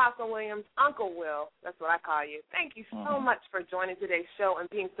 Apostle Williams, Uncle Will, that's what I call you. Thank you so much for joining today's show and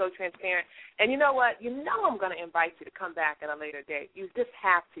being so transparent. And you know what? You know I'm going to invite you to come back at a later date. You just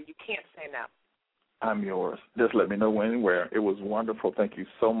have to. You can't say no. I'm yours. Just let me know when and where. It was wonderful. Thank you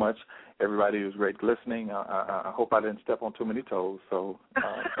so much. Everybody was great listening. I hope I didn't step on too many toes. So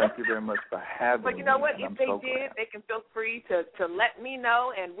thank you very much for having me. But you know what? If they so did, glad. they can feel free to let me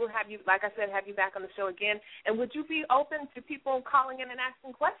know, and we'll have you, like I said, have you back on the show again. And would you be open to people calling in and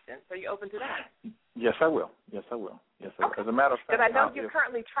asking questions? Are you open to that? Yes, I will. Yes, I will. Yes, I will. Okay. As a matter of fact, because I know you're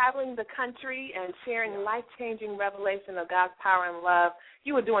currently traveling the country and sharing life-changing revelation of God's power and love.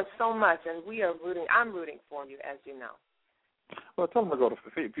 You are doing so much, and I'm rooting for you, as you know. Well, tell them to go to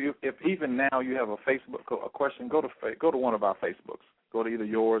if even now you have a question, go to one of our Facebooks. Go to either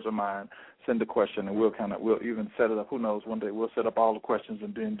yours or mine. Send a question, and we'll even set it up. Who knows? One day we'll set up all the questions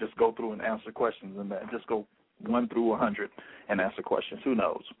and then just go through and answer questions, and then just go 1 through 100 and answer questions. Who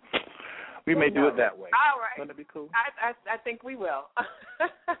knows? We may do it that way. All right. Wouldn't it be cool? I think we will.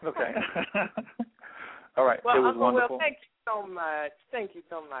 Okay. All right. Well, it was Uncle wonderful. Will, thank you so much. Thank you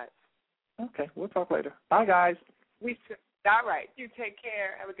so much. Okay. We'll talk later. Bye, guys. All right. You take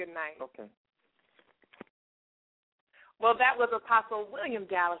care. Have a good night. Okay. Well, that was Apostle William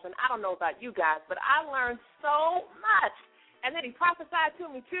Dallas, and I don't know about you guys, but I learned so much. And then he prophesied to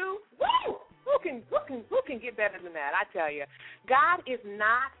me too. Woo! Who can get better than that? I tell you, God is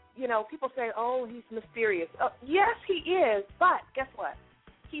not. People say, "Oh, he's mysterious." Yes, he is. But guess what?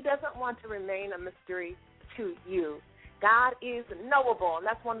 He doesn't want to remain a mystery to you. God is knowable, and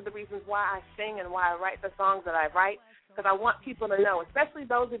that's one of the reasons why I sing and why I write the songs that I write, because I want people to know, especially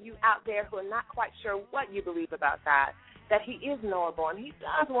those of you out there who are not quite sure what you believe about God, that he is knowable, and he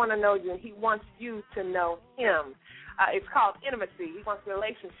does want to know you, and he wants you to know him. It's called intimacy. He wants a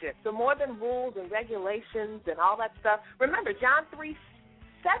relationship. So more than rules and regulations and all that stuff. Remember, John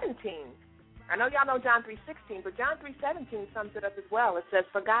 3:17. I know y'all know John 3:16, but John 3:17 sums it up as well. It says,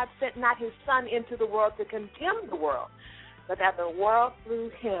 "For God sent not his Son into the world to condemn the world, but that the world through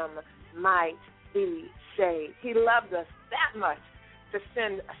him might be saved." He loves us that much to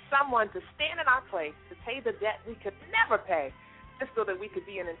send someone to stand in our place, to pay the debt we could never pay, just so that we could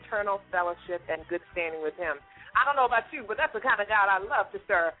be in eternal fellowship and good standing with him. I don't know about you, but that's the kind of God I love to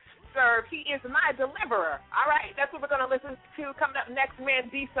serve. He is my deliverer. All right, that's what we're going to listen to. Coming up next,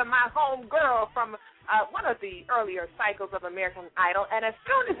 Mandisa, my home girl from one of the earlier cycles of American Idol. And as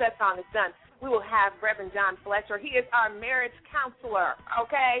soon as that song is done, we will have Reverend John Fletcher. He is our marriage counselor,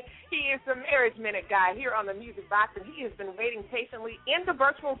 okay? He is the Marriage Minute guy here on the Music Box, and he has been waiting patiently in the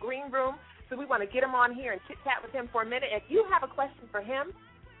virtual green room. So we want to get him on here and chit-chat with him for a minute. If you have a question for him,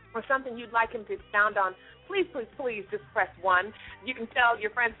 or something you'd like him to expound on, please just press 1. You can tell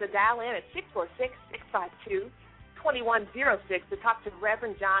your friends to dial in at 646-652-2106 to talk to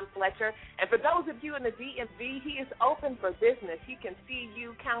Reverend John Fletcher. And for those of you in the DMV, he is open for business. He can see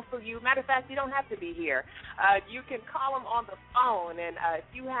you, counsel you. Matter of fact, you don't have to be here. You can call him on the phone. And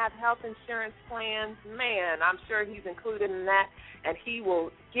if you have health insurance plans, man, I'm sure he's included in that. And he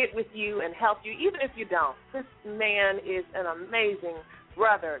will get with you and help you, even if you don't. This man is an amazing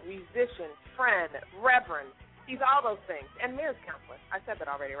brother, musician, friend, reverend. He's all those things. And marriage counselor. I said that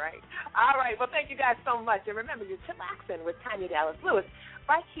already, right? All right. Well, thank you guys so much. And remember, you're chillaxing with Tanya Dallas Lewis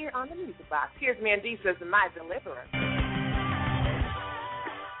right here on the Music Box. Here's Mandisa's My Deliverer.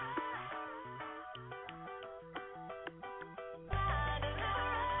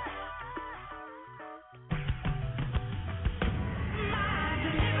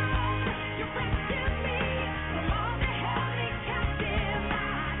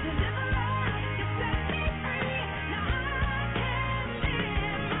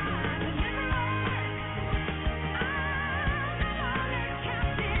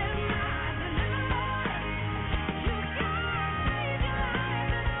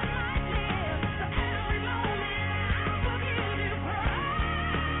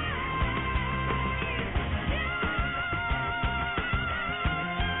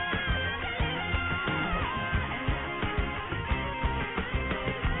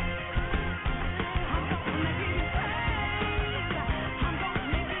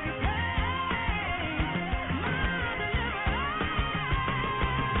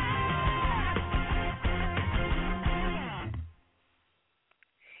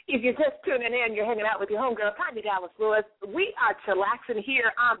 If you're just tuning in, you're hanging out with your homegirl, Tanya Dallas Lewis. We are chillaxing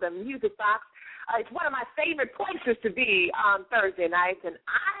here on the Music Box. It's one of my favorite places to be on Thursday nights, and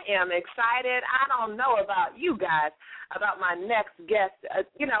I am excited. I don't know about you guys, about my next guest. I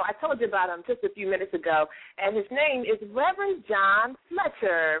told you about him just a few minutes ago, and his name is Reverend John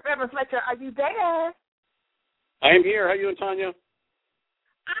Fletcher. Reverend Fletcher, are you there? I am here. How are you doing, Tanya?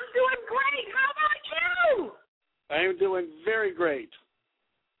 I'm doing great. How about you? I am doing very great.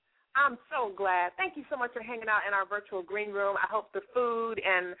 I'm so glad. Thank you so much for hanging out in our virtual green room. I hope the food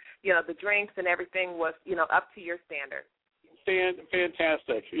and, the drinks and everything was, up to your standards.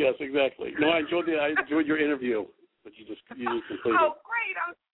 Fantastic. Yes, exactly. No, I enjoyed your interview that you just completed. Oh, great.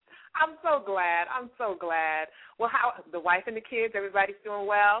 I'm so glad. Well, how the wife and the kids, everybody's doing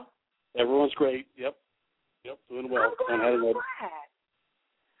well? Everyone's great. Yep, doing well. I'm glad.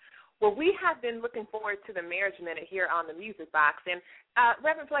 Well, we have been looking forward to the Marriage Minute here on the Music Box. And,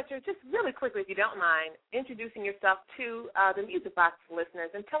 Reverend Fletcher, just really quickly, if you don't mind, introducing yourself to the Music Box listeners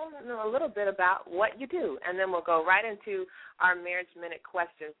and tell them a little bit about what you do. And then we'll go right into our Marriage Minute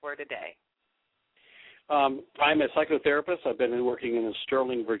question for today. I'm a psychotherapist. I've been working in the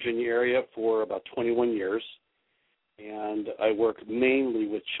Sterling, Virginia area for about 21 years. And I work mainly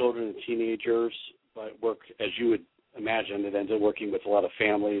with children and teenagers. I work, as you would imagine, it ends up working with a lot of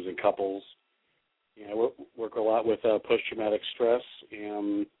families and couples. I work a lot with post-traumatic stress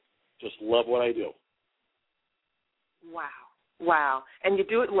and just love what I do. Wow. And you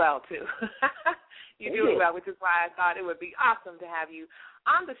do it well, too. You do it well, which is why I thought it would be awesome to have you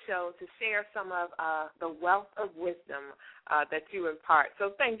on the show to share some of the wealth of wisdom that you impart.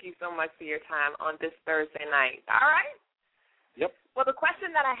 So thank you so much for your time on this Thursday night. All right? Yep. Well, the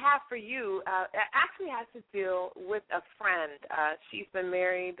question that I have for you actually has to deal with a friend. She's been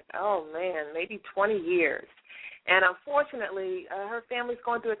married, maybe 20 years. And unfortunately, her family's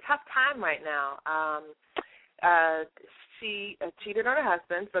going through a tough time right now. She cheated on her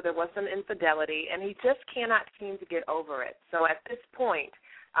husband, so there was some infidelity, and he just cannot seem to get over it. So at this point,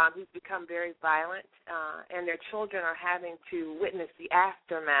 he's become very violent, and their children are having to witness the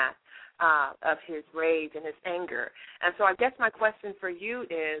aftermath of his rage and his anger. And so I guess my question for you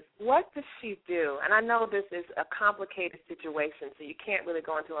is, what does she do? And I know this is a complicated situation, so you can't really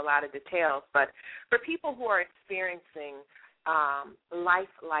go into a lot of details, but for people who are experiencing life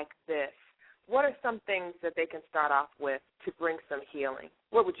like this, what are some things that they can start off with to bring some healing?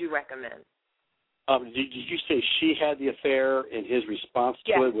 What would you recommend? Did you say she had the affair and his response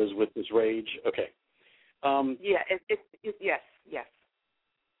to it was with his rage? Okay. Yes.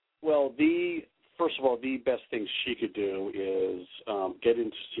 Well, first of all, the best thing she could do is get in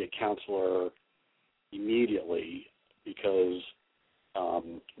to see a counselor immediately, because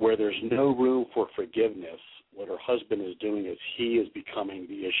where there's no room for forgiveness, what her husband is doing is he is becoming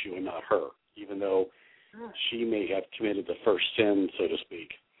the issue and not her, even though she may have committed the first sin, so to speak.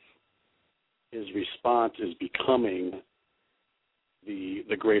 His response is becoming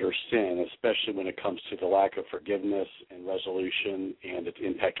the greater sin, especially when it comes to the lack of forgiveness and resolution and its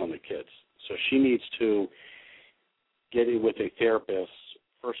impact on the kids. So she needs to get in with a therapist,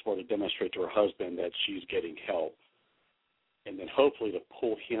 first of all, to demonstrate to her husband that she's getting help, and then hopefully to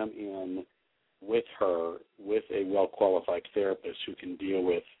pull him in with her, with a well-qualified therapist who can deal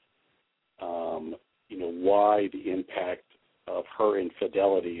with, why the impact of her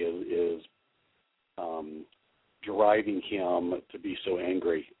infidelity is driving him to be so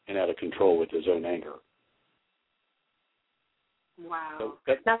angry and out of control with his own anger. Wow.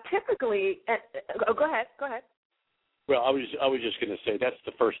 Now, typically, go ahead. Well, I was just going to say that's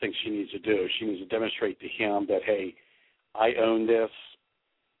the first thing she needs to do. She needs to demonstrate to him that, hey, I own this.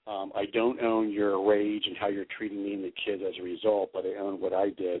 I don't own your rage and how you're treating me and the kids as a result, but I own what I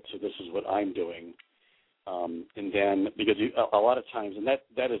did, so this is what I'm doing. And then, because a lot of times, and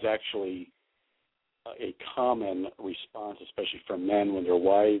that is actually a common response, especially from men when their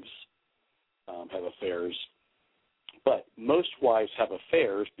wives have affairs. But most wives have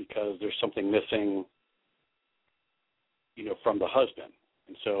affairs because there's something missing, from the husband.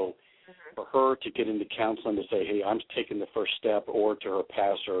 And so for her to get into counseling to say, hey, I'm taking the first step, or to her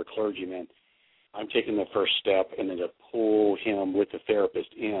pastor or clergyman, I'm taking the first step, and then to pull him with the therapist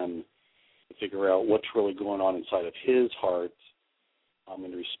in to figure out what's really going on inside of his heart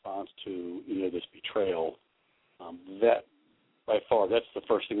in response to, this betrayal, that by far, that's the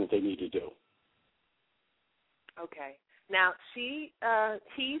first thing that they need to do. Okay. Now,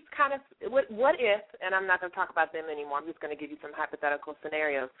 he's kind of, what if, and I'm not going to talk about them anymore, I'm just going to give you some hypothetical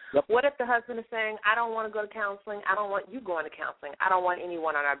scenarios. Yep. What if the husband is saying, I don't want to go to counseling, I don't want you going to counseling, I don't want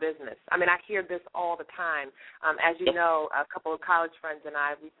anyone on our business? I mean, I hear this all the time. As you know, a couple of college friends and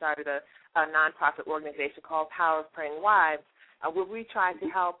I, we started a nonprofit organization called Power of Praying Wives, where we try to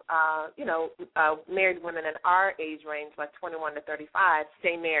help, married women in our age range, like 21 to 35,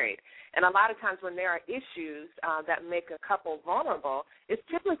 stay married. And a lot of times when there are issues that make a couple vulnerable, it's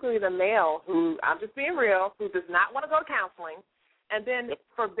typically the male who, I'm just being real, who does not want to go to counseling, and then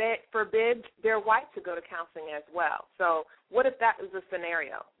forbid their wife to go to counseling as well. So what if that is a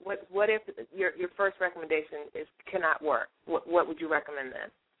scenario? What if your first recommendation cannot work? What would you recommend then?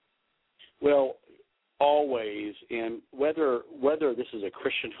 Well, always, and whether this is a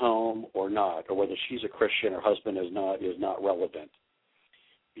Christian home or not, or whether she's a Christian or husband is not relevant.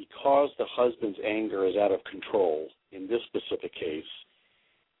 Because the husband's anger is out of control in this specific case,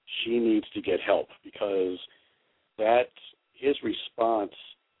 she needs to get help, because his response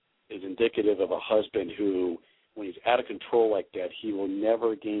is indicative of a husband who, when he's out of control like that, he will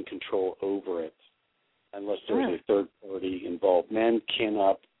never gain control over it unless there's a third party involved. Men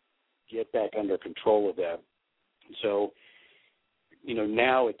cannot get back under control of that. So,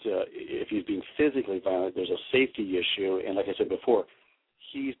 now if he's being physically violent, there's a safety issue, and like I said before,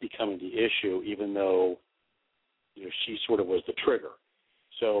 he's becoming the issue, even though she sort of was the trigger.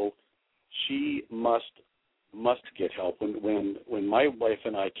 So she must get help. When my wife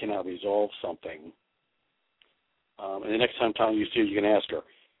and I cannot resolve something, and the next time, Tom, you see her, you can ask her.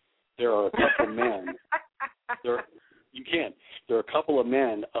 There are a couple of men. There are a couple of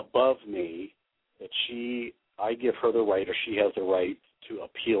men above me that I give her the right, or she has the right to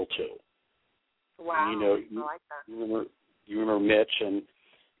appeal to. Wow. I like that. You remember Mitch and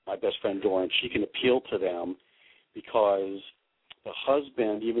my best friend Doran. She can appeal to them because the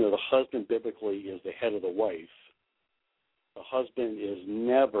husband, even though the husband biblically is the head of the wife, the husband is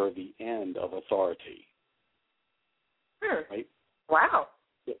never the end of authority. Right? Wow.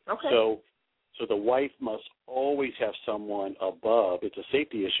 Okay. So the wife must always have someone above. It's a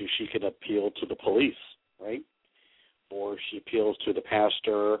safety issue. She can appeal to the police, right? Or she appeals to the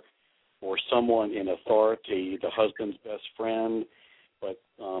pastor or someone in authority, the husband's best friend. But,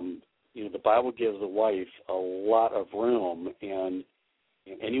 the Bible gives the wife a lot of room, and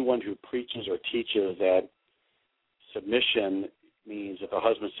anyone who preaches or teaches that submission means if a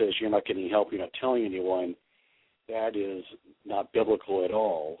husband says you're not getting help, you're not telling anyone, that is not biblical at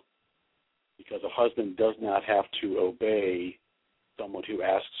all, because a husband does not have to obey someone who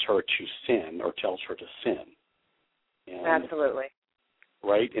asks her to sin or tells her to sin. And, absolutely.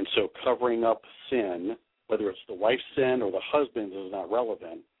 Right? And so covering up sin, whether it's the wife's sin or the husband's, is not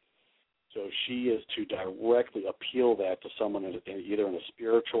relevant. So she is to directly appeal that to someone either in a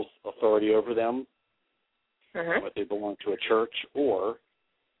spiritual authority over them, if they belong to a church, or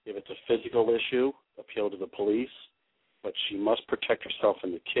if it's a physical issue, appeal to the police. But she must protect herself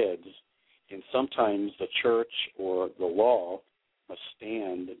and the kids. And sometimes the church or the law must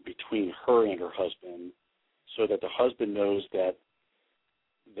stand between her and her husband so that the husband knows that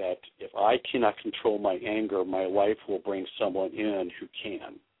if I cannot control my anger, my wife will bring someone in who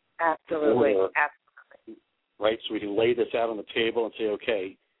can. Absolutely. Right? So we can lay this out on the table and say,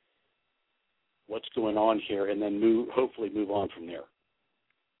 okay, what's going on here, and then hopefully move on from there.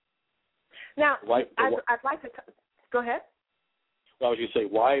 Now, I'd like to go ahead. Well, I was going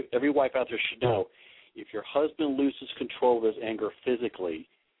to say, every wife out there should know, if your husband loses control of his anger physically,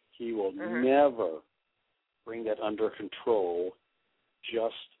 he will never bring that under control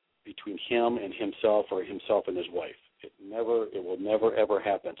just between him and himself, or himself and his wife. It will never, ever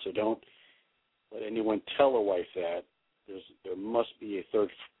happen. So don't let anyone tell a wife that. There must be a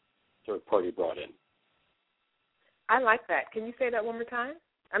third party brought in. I like that. Can you say that one more time?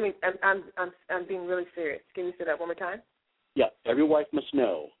 I mean, I'm being really serious. Can you say that one more time? Yeah, every wife must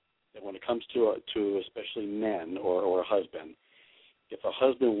know that when it comes to especially men or a husband, if a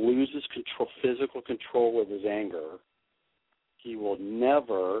husband loses physical control of his anger, he will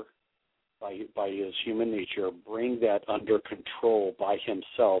never, by his human nature, bring that under control by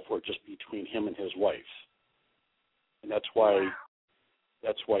himself or just between him and his wife. And that's why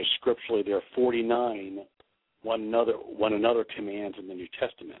scripturally there are 49 one another commands in the New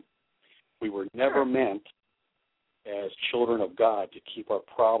Testament. We were never meant as children of God to keep our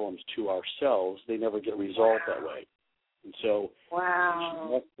problems to ourselves. They never get resolved that way. And so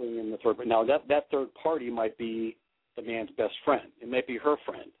she must bring in the third party. Now that third party might be the man's best friend. It might be her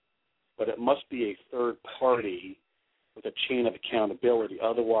friend. But it must be a third party with a chain of accountability.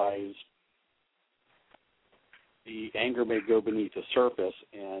 Otherwise, the anger may go beneath the surface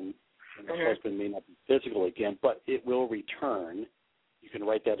and the husband may not be physical again, but it will return. You can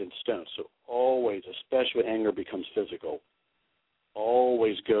write that in stone. So always, especially when anger becomes physical,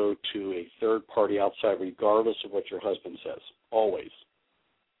 always go to a third party outside regardless of what your husband says. Always.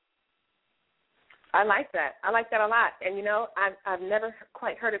 I like that. I like that a lot. And, you know, I've never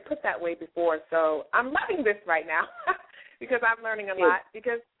quite heard it put that way before, so I'm loving this right now because I'm learning a lot.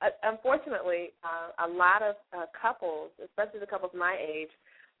 Because, unfortunately, a lot of couples, especially the couples my age,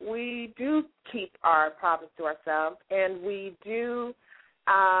 we do keep our problems to ourselves, and we do,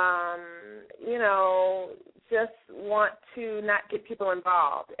 you know, just want to not get people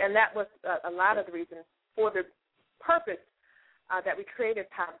involved. And that was a lot of the reason for the purpose that we created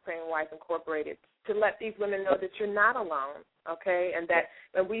Power Praying Wives Incorporated, to let these women know that you're not alone, okay, and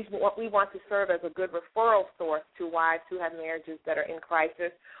that we want to serve as a good referral source to wives who have marriages that are in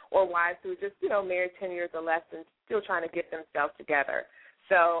crisis, or wives who are just, you know, married 10 years or less and still trying to get themselves together.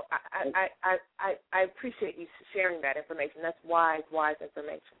 So I appreciate you sharing that information. That's wise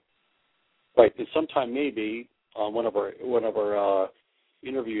information. Right, and sometime maybe on one of our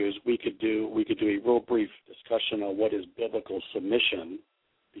interviews we could do a real brief discussion on what is biblical submission,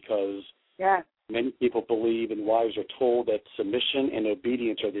 because many people believe, and wives are told, that submission and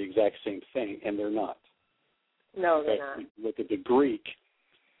obedience are the exact same thing, and they're not. No, they're not. Look at the Greek;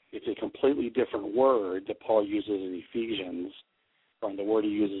 it's a completely different word that Paul uses in Ephesians from the word he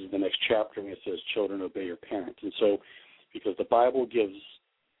uses in the next chapter, and it says, "Children, obey your parents." And so, because the Bible gives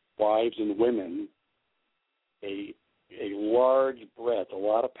wives and women a large breadth, a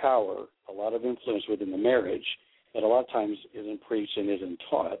lot of power, a lot of influence within the marriage that a lot of times isn't preached and isn't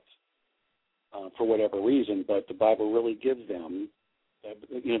taught for whatever reason, but the Bible really gives them,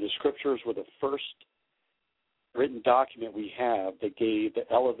 you know, the scriptures were the first written document we have that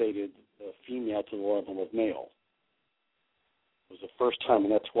elevated the female to the level of male. It was the first time,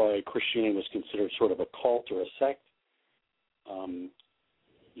 and that's why Christianity was considered sort of a cult or a sect.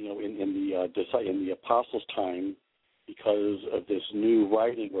 You know, in the apostles' time, because of this new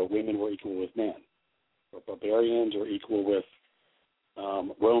writing where women were equal with men, where barbarians were equal with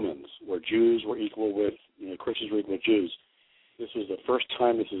Romans, where Jews were equal with, you know, Christians were equal with Jews. This was the first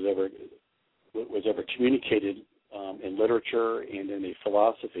time this was ever communicated in literature and in a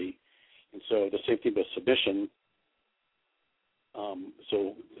philosophy. And so the same thing with submission.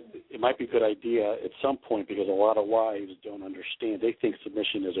 So it might be a good idea at some point, because a lot of wives don't understand. They think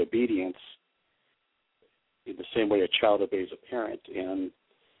submission is obedience in the same way a child obeys a parent. And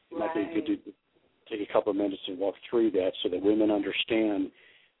it might be good to take a couple of minutes and walk through that so that women understand,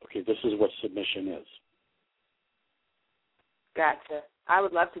 okay, this is what submission is. Gotcha. I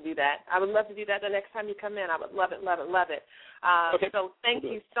would love to do that. I would love to do that the next time you come in. I would love it, love it, love it. Okay. So thank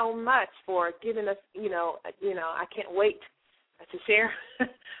you so much for giving us, you know, I can't wait to share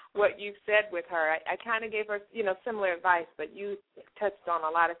what you said with her. I kind of gave her, you know, similar advice, but you touched on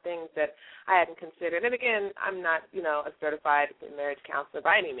a lot of things that I hadn't considered. And again, I'm not, you know, a certified marriage counselor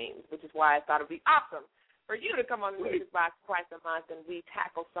by any means, which is why I thought it would be awesome for you to come on the Music Box twice a month and we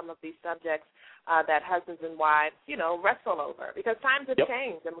tackle some of these subjects that husbands and wives, you know, wrestle over, because times have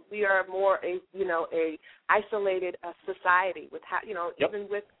changed, and we are more a isolated society with how, you know, even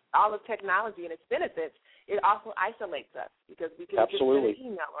with all of technology and its benefits, it also isolates us, because we can just send an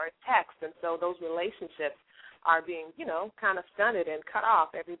email or a text, and so those relationships are being, you know, kind of stunted and cut off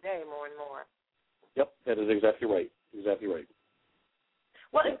every day more and more. Yep, that is exactly right. Exactly right.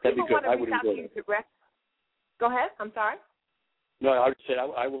 Well, if people want to reach out to you direct, go ahead. I'm sorry. No, I would say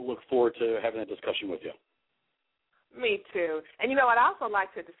I will look forward to having a discussion with you. Me too. And you know what I'd also like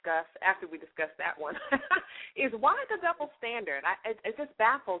to discuss, after we discuss that one, is why the double standard? It just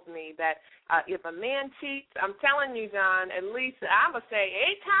baffles me that if a man cheats, I'm telling you, John, at least I'm going to say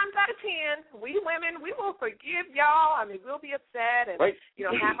 8 times out of 10, we women, we will forgive y'all. I mean, we'll be upset and, you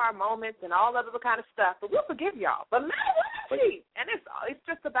know, have our moments and all other kind of stuff, but we'll forgive y'all. But let a woman cheat, and it's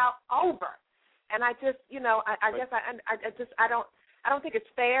just about over. And I just, you know, I guess I don't think it's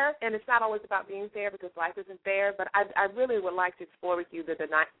fair, and it's not always about being fair, because life isn't fair, but I really would like to explore with you the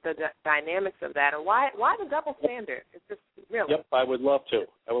dynamics of that, and why the double standard? It's just really. Yep, I would love to.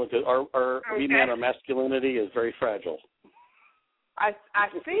 Our masculinity is very fragile. I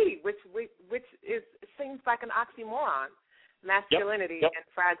see, which seems like an oxymoron, masculinity and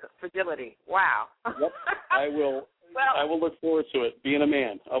fragility. Wow. Yep, I will. Well, I will look forward to it. Being a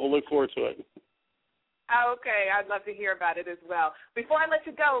man, I will look forward to it. Okay, I'd love to hear about it as well. Before I let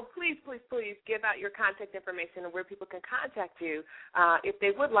you go, please give out your contact information and where people can contact you if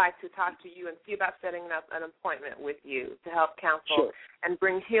they would like to talk to you and see about setting up an appointment with you to help counsel and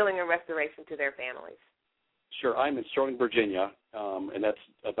bring healing and restoration to their families. Sure. I'm in Sterling, Virginia, and that's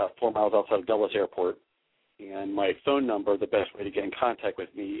about 4 miles outside of Dulles Airport. And my phone number, the best way to get in contact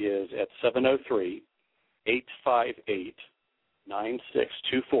with me, is at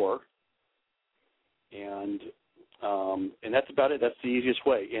 703-858-9624. And And that's about it. That's the easiest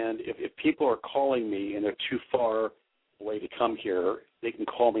way. And if people are calling me and they're too far away to come here, they can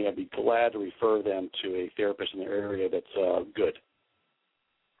call me. I'd be glad to refer them to a therapist in their area that's good.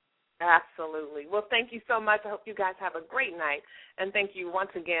 Absolutely. Well, thank you so much. I hope you guys have a great night. And thank you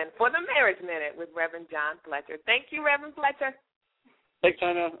once again for the Marriage Minute with Reverend John Fletcher. Thank you, Reverend Fletcher. Thanks,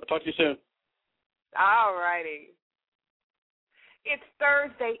 Tanya. I'll talk to you soon. All righty. It's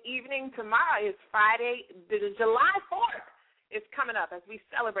Thursday evening. Tomorrow is Friday. July 4th is coming up as we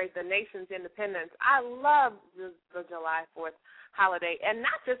celebrate the nation's independence. I love the July 4th holiday, and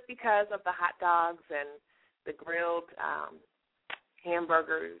not just because of the hot dogs and the grilled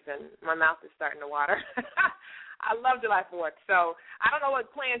hamburgers, and my mouth is starting to water. I love July 4th. So I don't know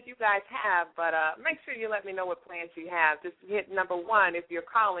what plans you guys have, but make sure you let me know what plans you have. Just hit number 1 if you're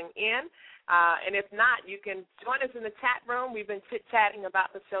calling in. And if not, you can join us in the chat room. We've been chit-chatting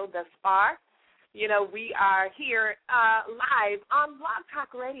about the show thus far. You know, we are here live on Blog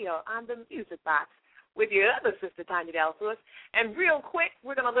Talk Radio on the Music Box with your other sister, Tanya Dallas Lewis. And real quick,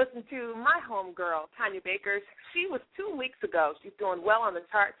 we're going to listen to my homegirl, Tanya Baker. She was 2 weeks ago. She's doing well on the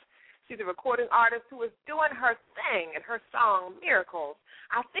charts. She's a recording artist who is doing her thing, and her song, Miracles,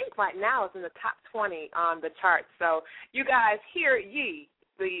 I think right now is in the top 20 on the charts. So you guys, hear ye,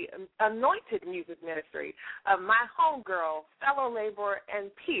 the anointed music ministry of my homegirl, fellow laborer,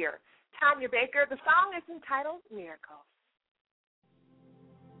 and peer, Tanya Baker. The song is entitled Miracles.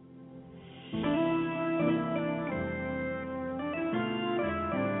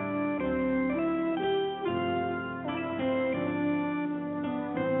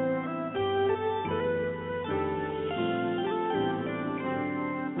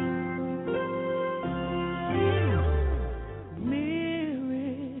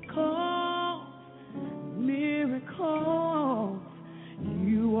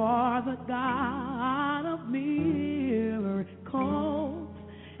 God of miracles,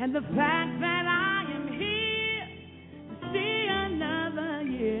 and the fact that I am here to see another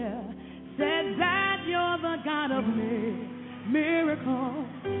year says that you're the God of miracles.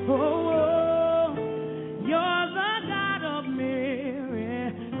 Oh, you're the God of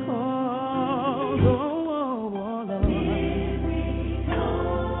miracles. Oh, Lord.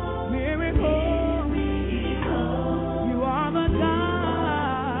 Miracles. You are the God.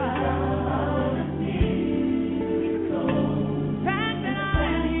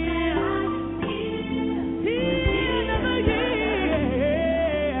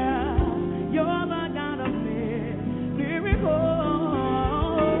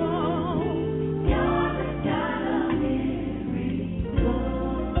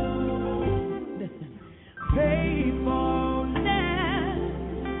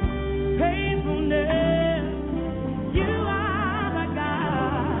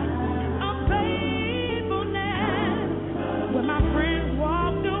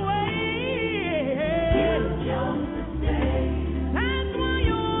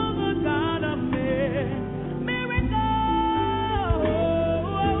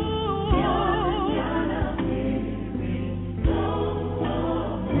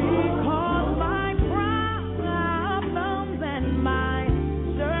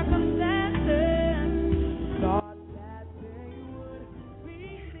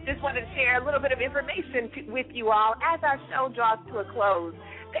 A little bit of information with you all as our show draws to a close.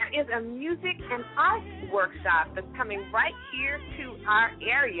 There is a music and arts workshop that's coming right here to our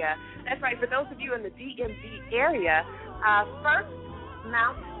area. That's right, for those of you in the DMV area, I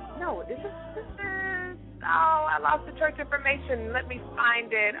lost the church information. Let me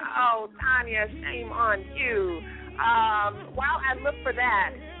find it. Oh, Tanya, shame on you. While I look for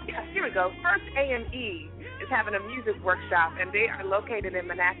that, yes, here we go. First AME is having a music workshop, and they are located in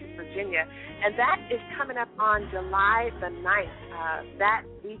Manassas, Virginia, and that is coming up on July the 9th, that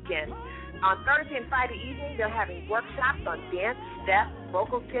weekend. On Thursday and Friday evening, they're having workshops on dance, step,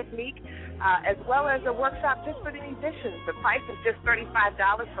 vocal technique, as well as a workshop just for the musicians. The price is just $35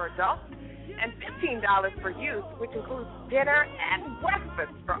 for adults and $15 for youth, which includes dinner and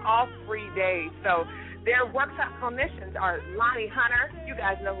breakfast for all 3 days. So their workshop clinicians are Lonnie Hunter. You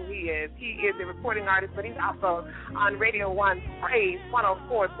guys know who he is. He is a recording artist, but he's also on Radio 1's Praise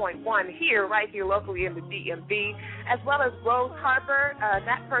 104.1 right here locally in the DMV, as well as Rose Harper.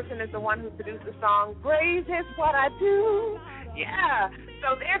 That person is the one who produced the song, Praise is What I Do. Yeah.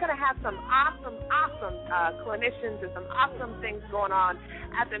 So they're going to have some awesome clinicians and some awesome things going on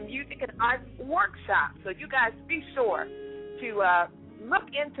at the Music and Arts Workshop. So you guys be sure to look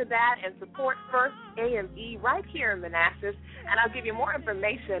into that and support First AME right here in Manassas, and I'll give you more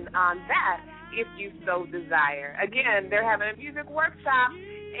information on that if you so desire. Again, they're having a music workshop,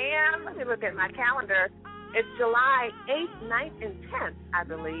 and let me look at my calendar. It's July 8th, 9th, and 10th, I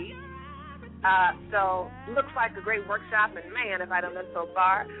believe. So looks like a great workshop, and man, if I don't know so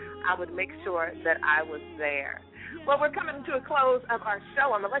far, I would make sure that I was there. Well, we're coming to a close of our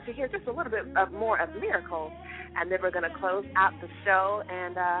show. I'm going to let you hear just a little bit more of Miracles, and then we're going to close out the show.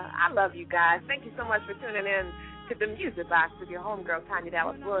 And I love you guys. Thank you so much for tuning in to the Music Box with your homegirl, Tanya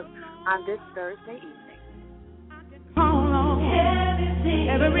Dallas Lewis, on this Thursday evening.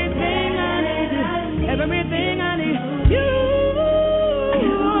 Everything I need, everything I need, you.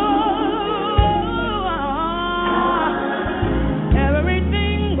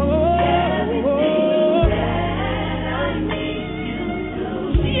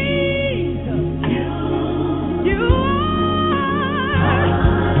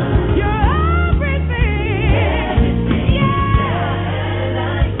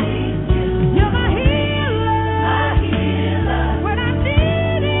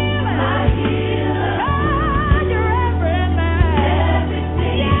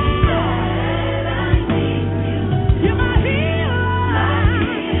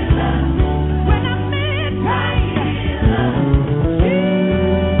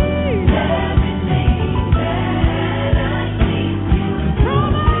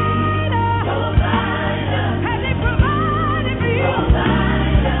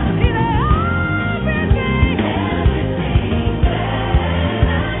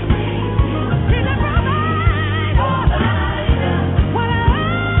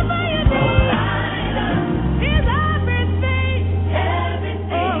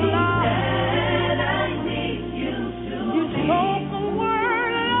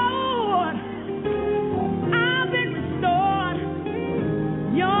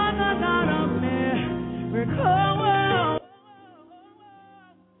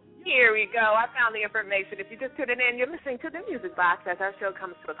 Information. If you're just tuning in, you're listening to the Music Box as our show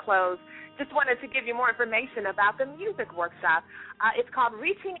comes to a close. Just wanted to give you more information about the music workshop. It's called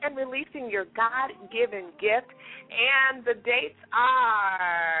Reaching and Releasing Your God-Given Gift, and the dates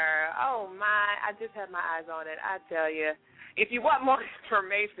are, oh my, I just had my eyes on it, I tell you. If you want more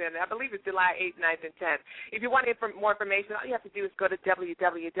information, I believe it's July 8th, 9th, and 10th. If you want more information, all you have to do is go to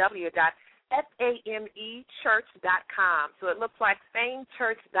www.famechurch.com. So it looks like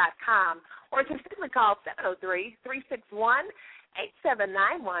famechurch.com. Or just simply call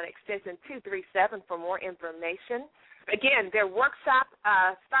 703-361-8791, extension 237 for more information. Again, their workshop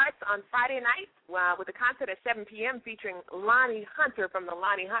starts on Friday night with a concert at 7 p.m. featuring Lonnie Hunter from the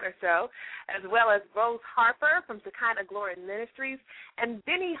Lonnie Hunter Show, as well as Rose Harper from Shekinah Glory Ministries, and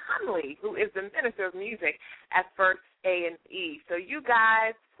Benny Hunley, who is the Minister of Music at First A&E. So you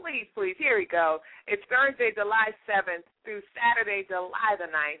guys, please, here we go. It's Thursday, July 7th through Saturday, July the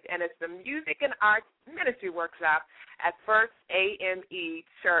 9th, and it's the Music and Arts Ministry Workshop at First A&E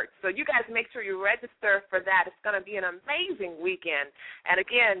Church. So you guys make sure you register for that. It's going to be an amazing weekend. And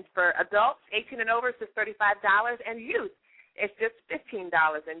again, for adults 18 and over, it's just $35, and youth, it's just $15,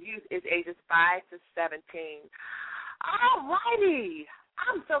 and youth is ages 5 to 17. All righty.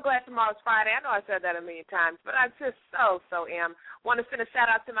 I'm so glad tomorrow's Friday. I know I said that a million times, but I just so am. Want to send a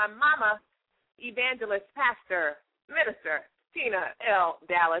shout-out to my mama, evangelist, pastor, minister, Tina L.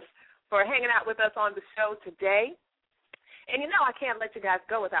 Dallas, for hanging out with us on the show today. And you know I can't let you guys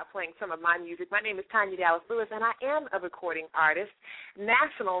go without playing some of my music. My name is Tanya Dallas Lewis, and I am a recording artist,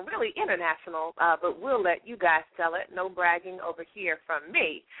 national, really international, but we'll let you guys tell it. No bragging over here from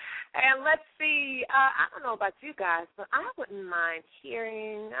me. And let's see, I don't know about you guys, but I wouldn't mind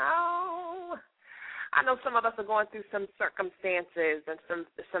hearing, I know some of us are going through some circumstances and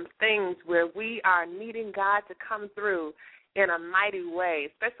some things where we are needing God to come through in a mighty way,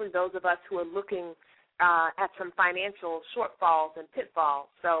 especially those of us who are looking at some financial shortfalls and pitfalls.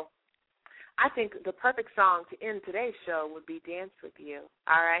 So I think the perfect song to end today's show would be Dance With You,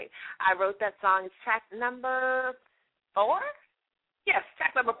 all right? I wrote that song. It's track number 4? Yes,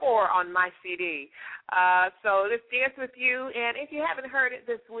 track number 4 on my CD. So let's Dance With You. And if you haven't heard it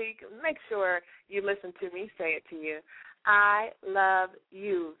this week, make sure you listen to me say it to you. I love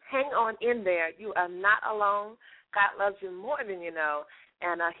you. Hang on in there. You are not alone. God loves you more than you know,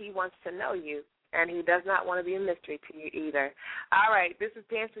 and he wants to know you. And he does not want to be a mystery to you either. All right, this is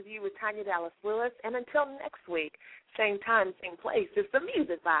Dance With You with Tanya Dallas Lewis. And until next week, same time, same place, it's the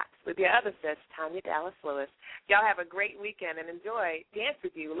Music Box with your other sis, Tanya Dallas Lewis. Y'all have a great weekend and enjoy Dance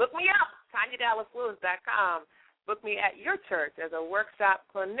With You. Look me up, TanyaDallasLewis.com. Book me at your church as a workshop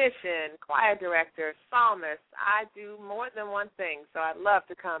clinician, choir director, psalmist. I do more than one thing, so I'd love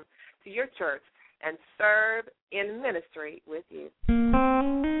to come to your church and serve in ministry with you.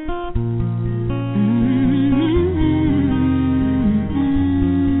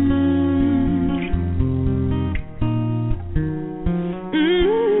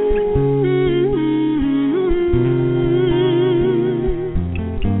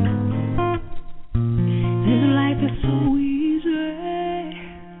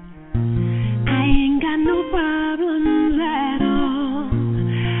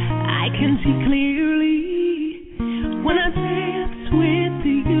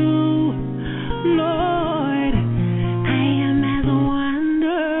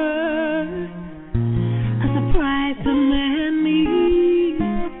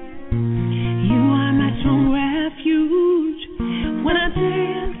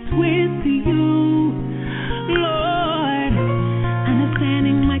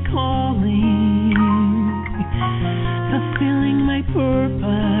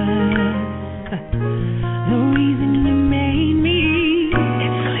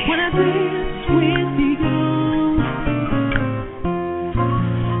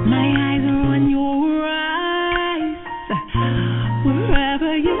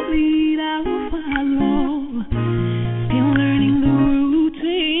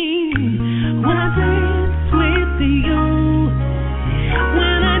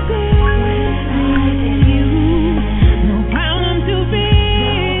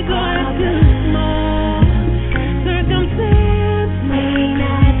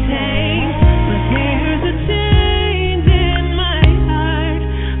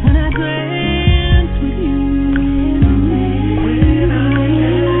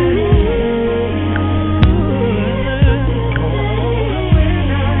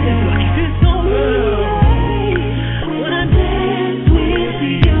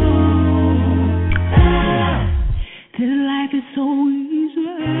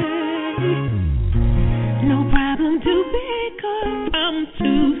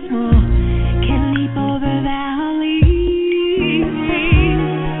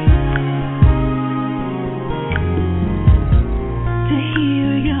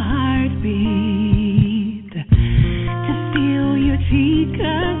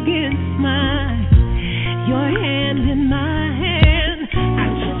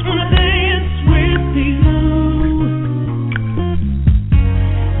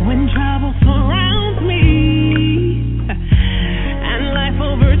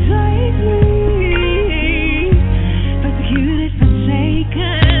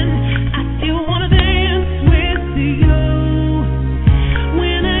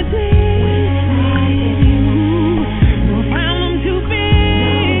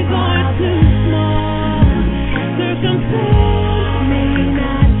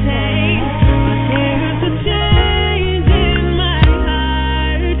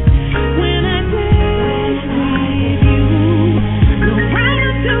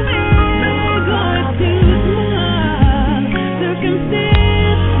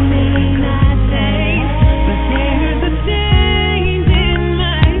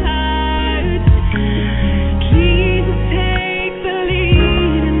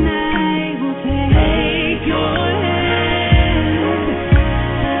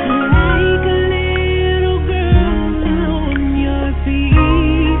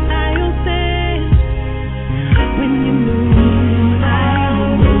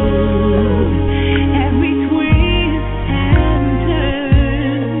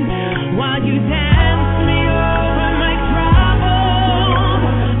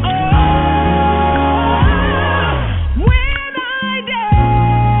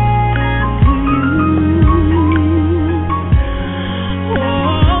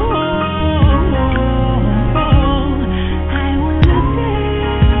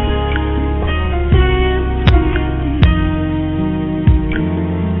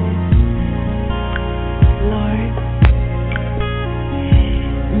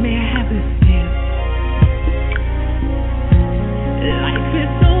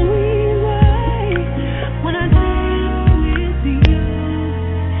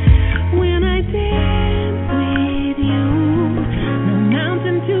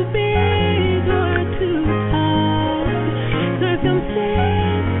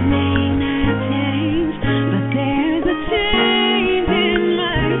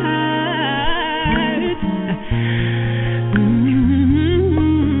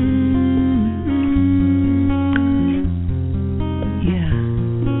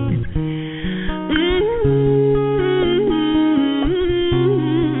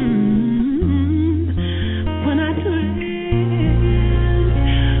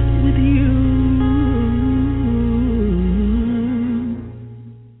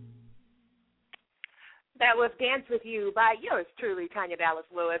 by yours truly, Tanya Dallas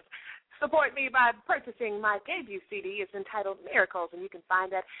Lewis. Support me by purchasing my debut CD. It's entitled Miracles, and you can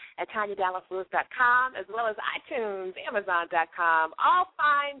find that at TanyaDallasLewis.com as well as iTunes, Amazon.com, all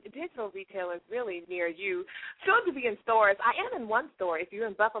fine digital retailers really near you. Soon to be in stores. I am in one store. If you're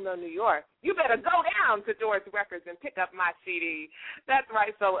in Buffalo, New York, you better go down to Doris Records and pick up my CD. That's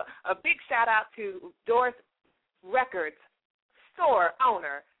right. So a big shout-out to Doris Records store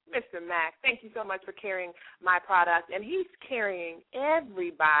owner, Mr. Mack. Thank you so much for carrying my product. And he's carrying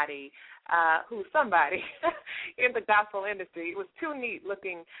everybody who's somebody in the gospel industry. It was too neat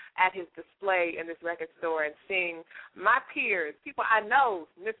looking at his display in this record store and seeing my peers, people I know,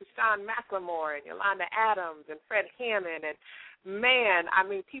 Mr. Sean McLemore and Yolanda Adams and Fred Hammond, and man, I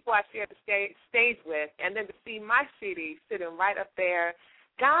mean, people I shared the stage with, and then to see my CD sitting right up there.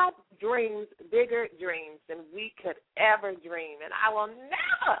 God dreams bigger dreams than we could ever dream, and I will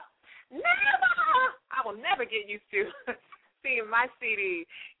never get used to seeing my CD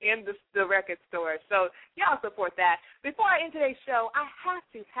in the record store. So y'all support that. Before I end today's show, I have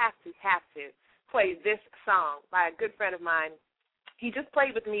to play this song by a good friend of mine. He just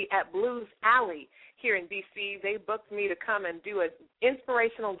played with me at Blues Alley here in D.C. They booked me to come and do an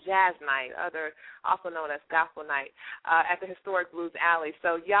inspirational jazz night, also known as gospel night, at the historic Blues Alley.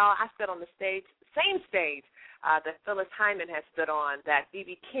 So, y'all, I stood on the stage, same stage that Phyllis Hyman has stood on, that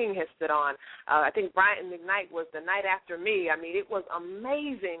B.B. King has stood on. I think Brian McKnight was the night after me. I mean, it was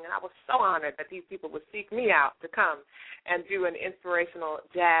amazing, and I was so honored that these people would seek me out to come and do an inspirational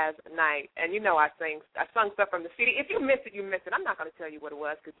jazz night. And you know I sung stuff from the CD. If you missed it, you missed it. I'm not going to tell you what it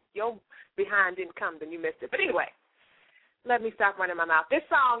was because your behind didn't come, then you missed it. But anyway, let me stop running my mouth. This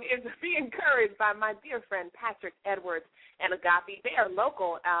song is Be Encouraged by my dear friend Patrick Edwards and Agape. They are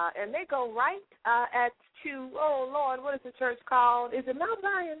local, and they go right what is the church called? Is it Mount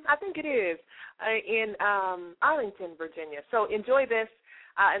Zion? I think it is, in Arlington, Virginia. So enjoy this.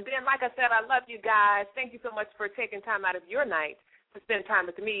 And then, like I said, I love you guys. Thank you so much for taking time out of your night to spend time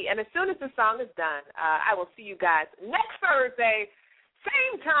with me. And as soon as the song is done, I will see you guys next Thursday,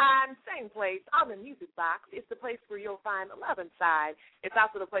 same time, same place, on the Music Box. It's the place where you'll find Love Inside. It's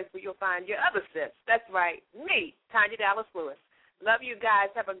also the place where you'll find your other sis. That's right, me, Tanya Dallas Lewis. Love you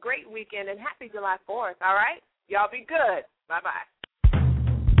guys. Have a great weekend, and happy July 4th, all right? Y'all be good. Bye-bye.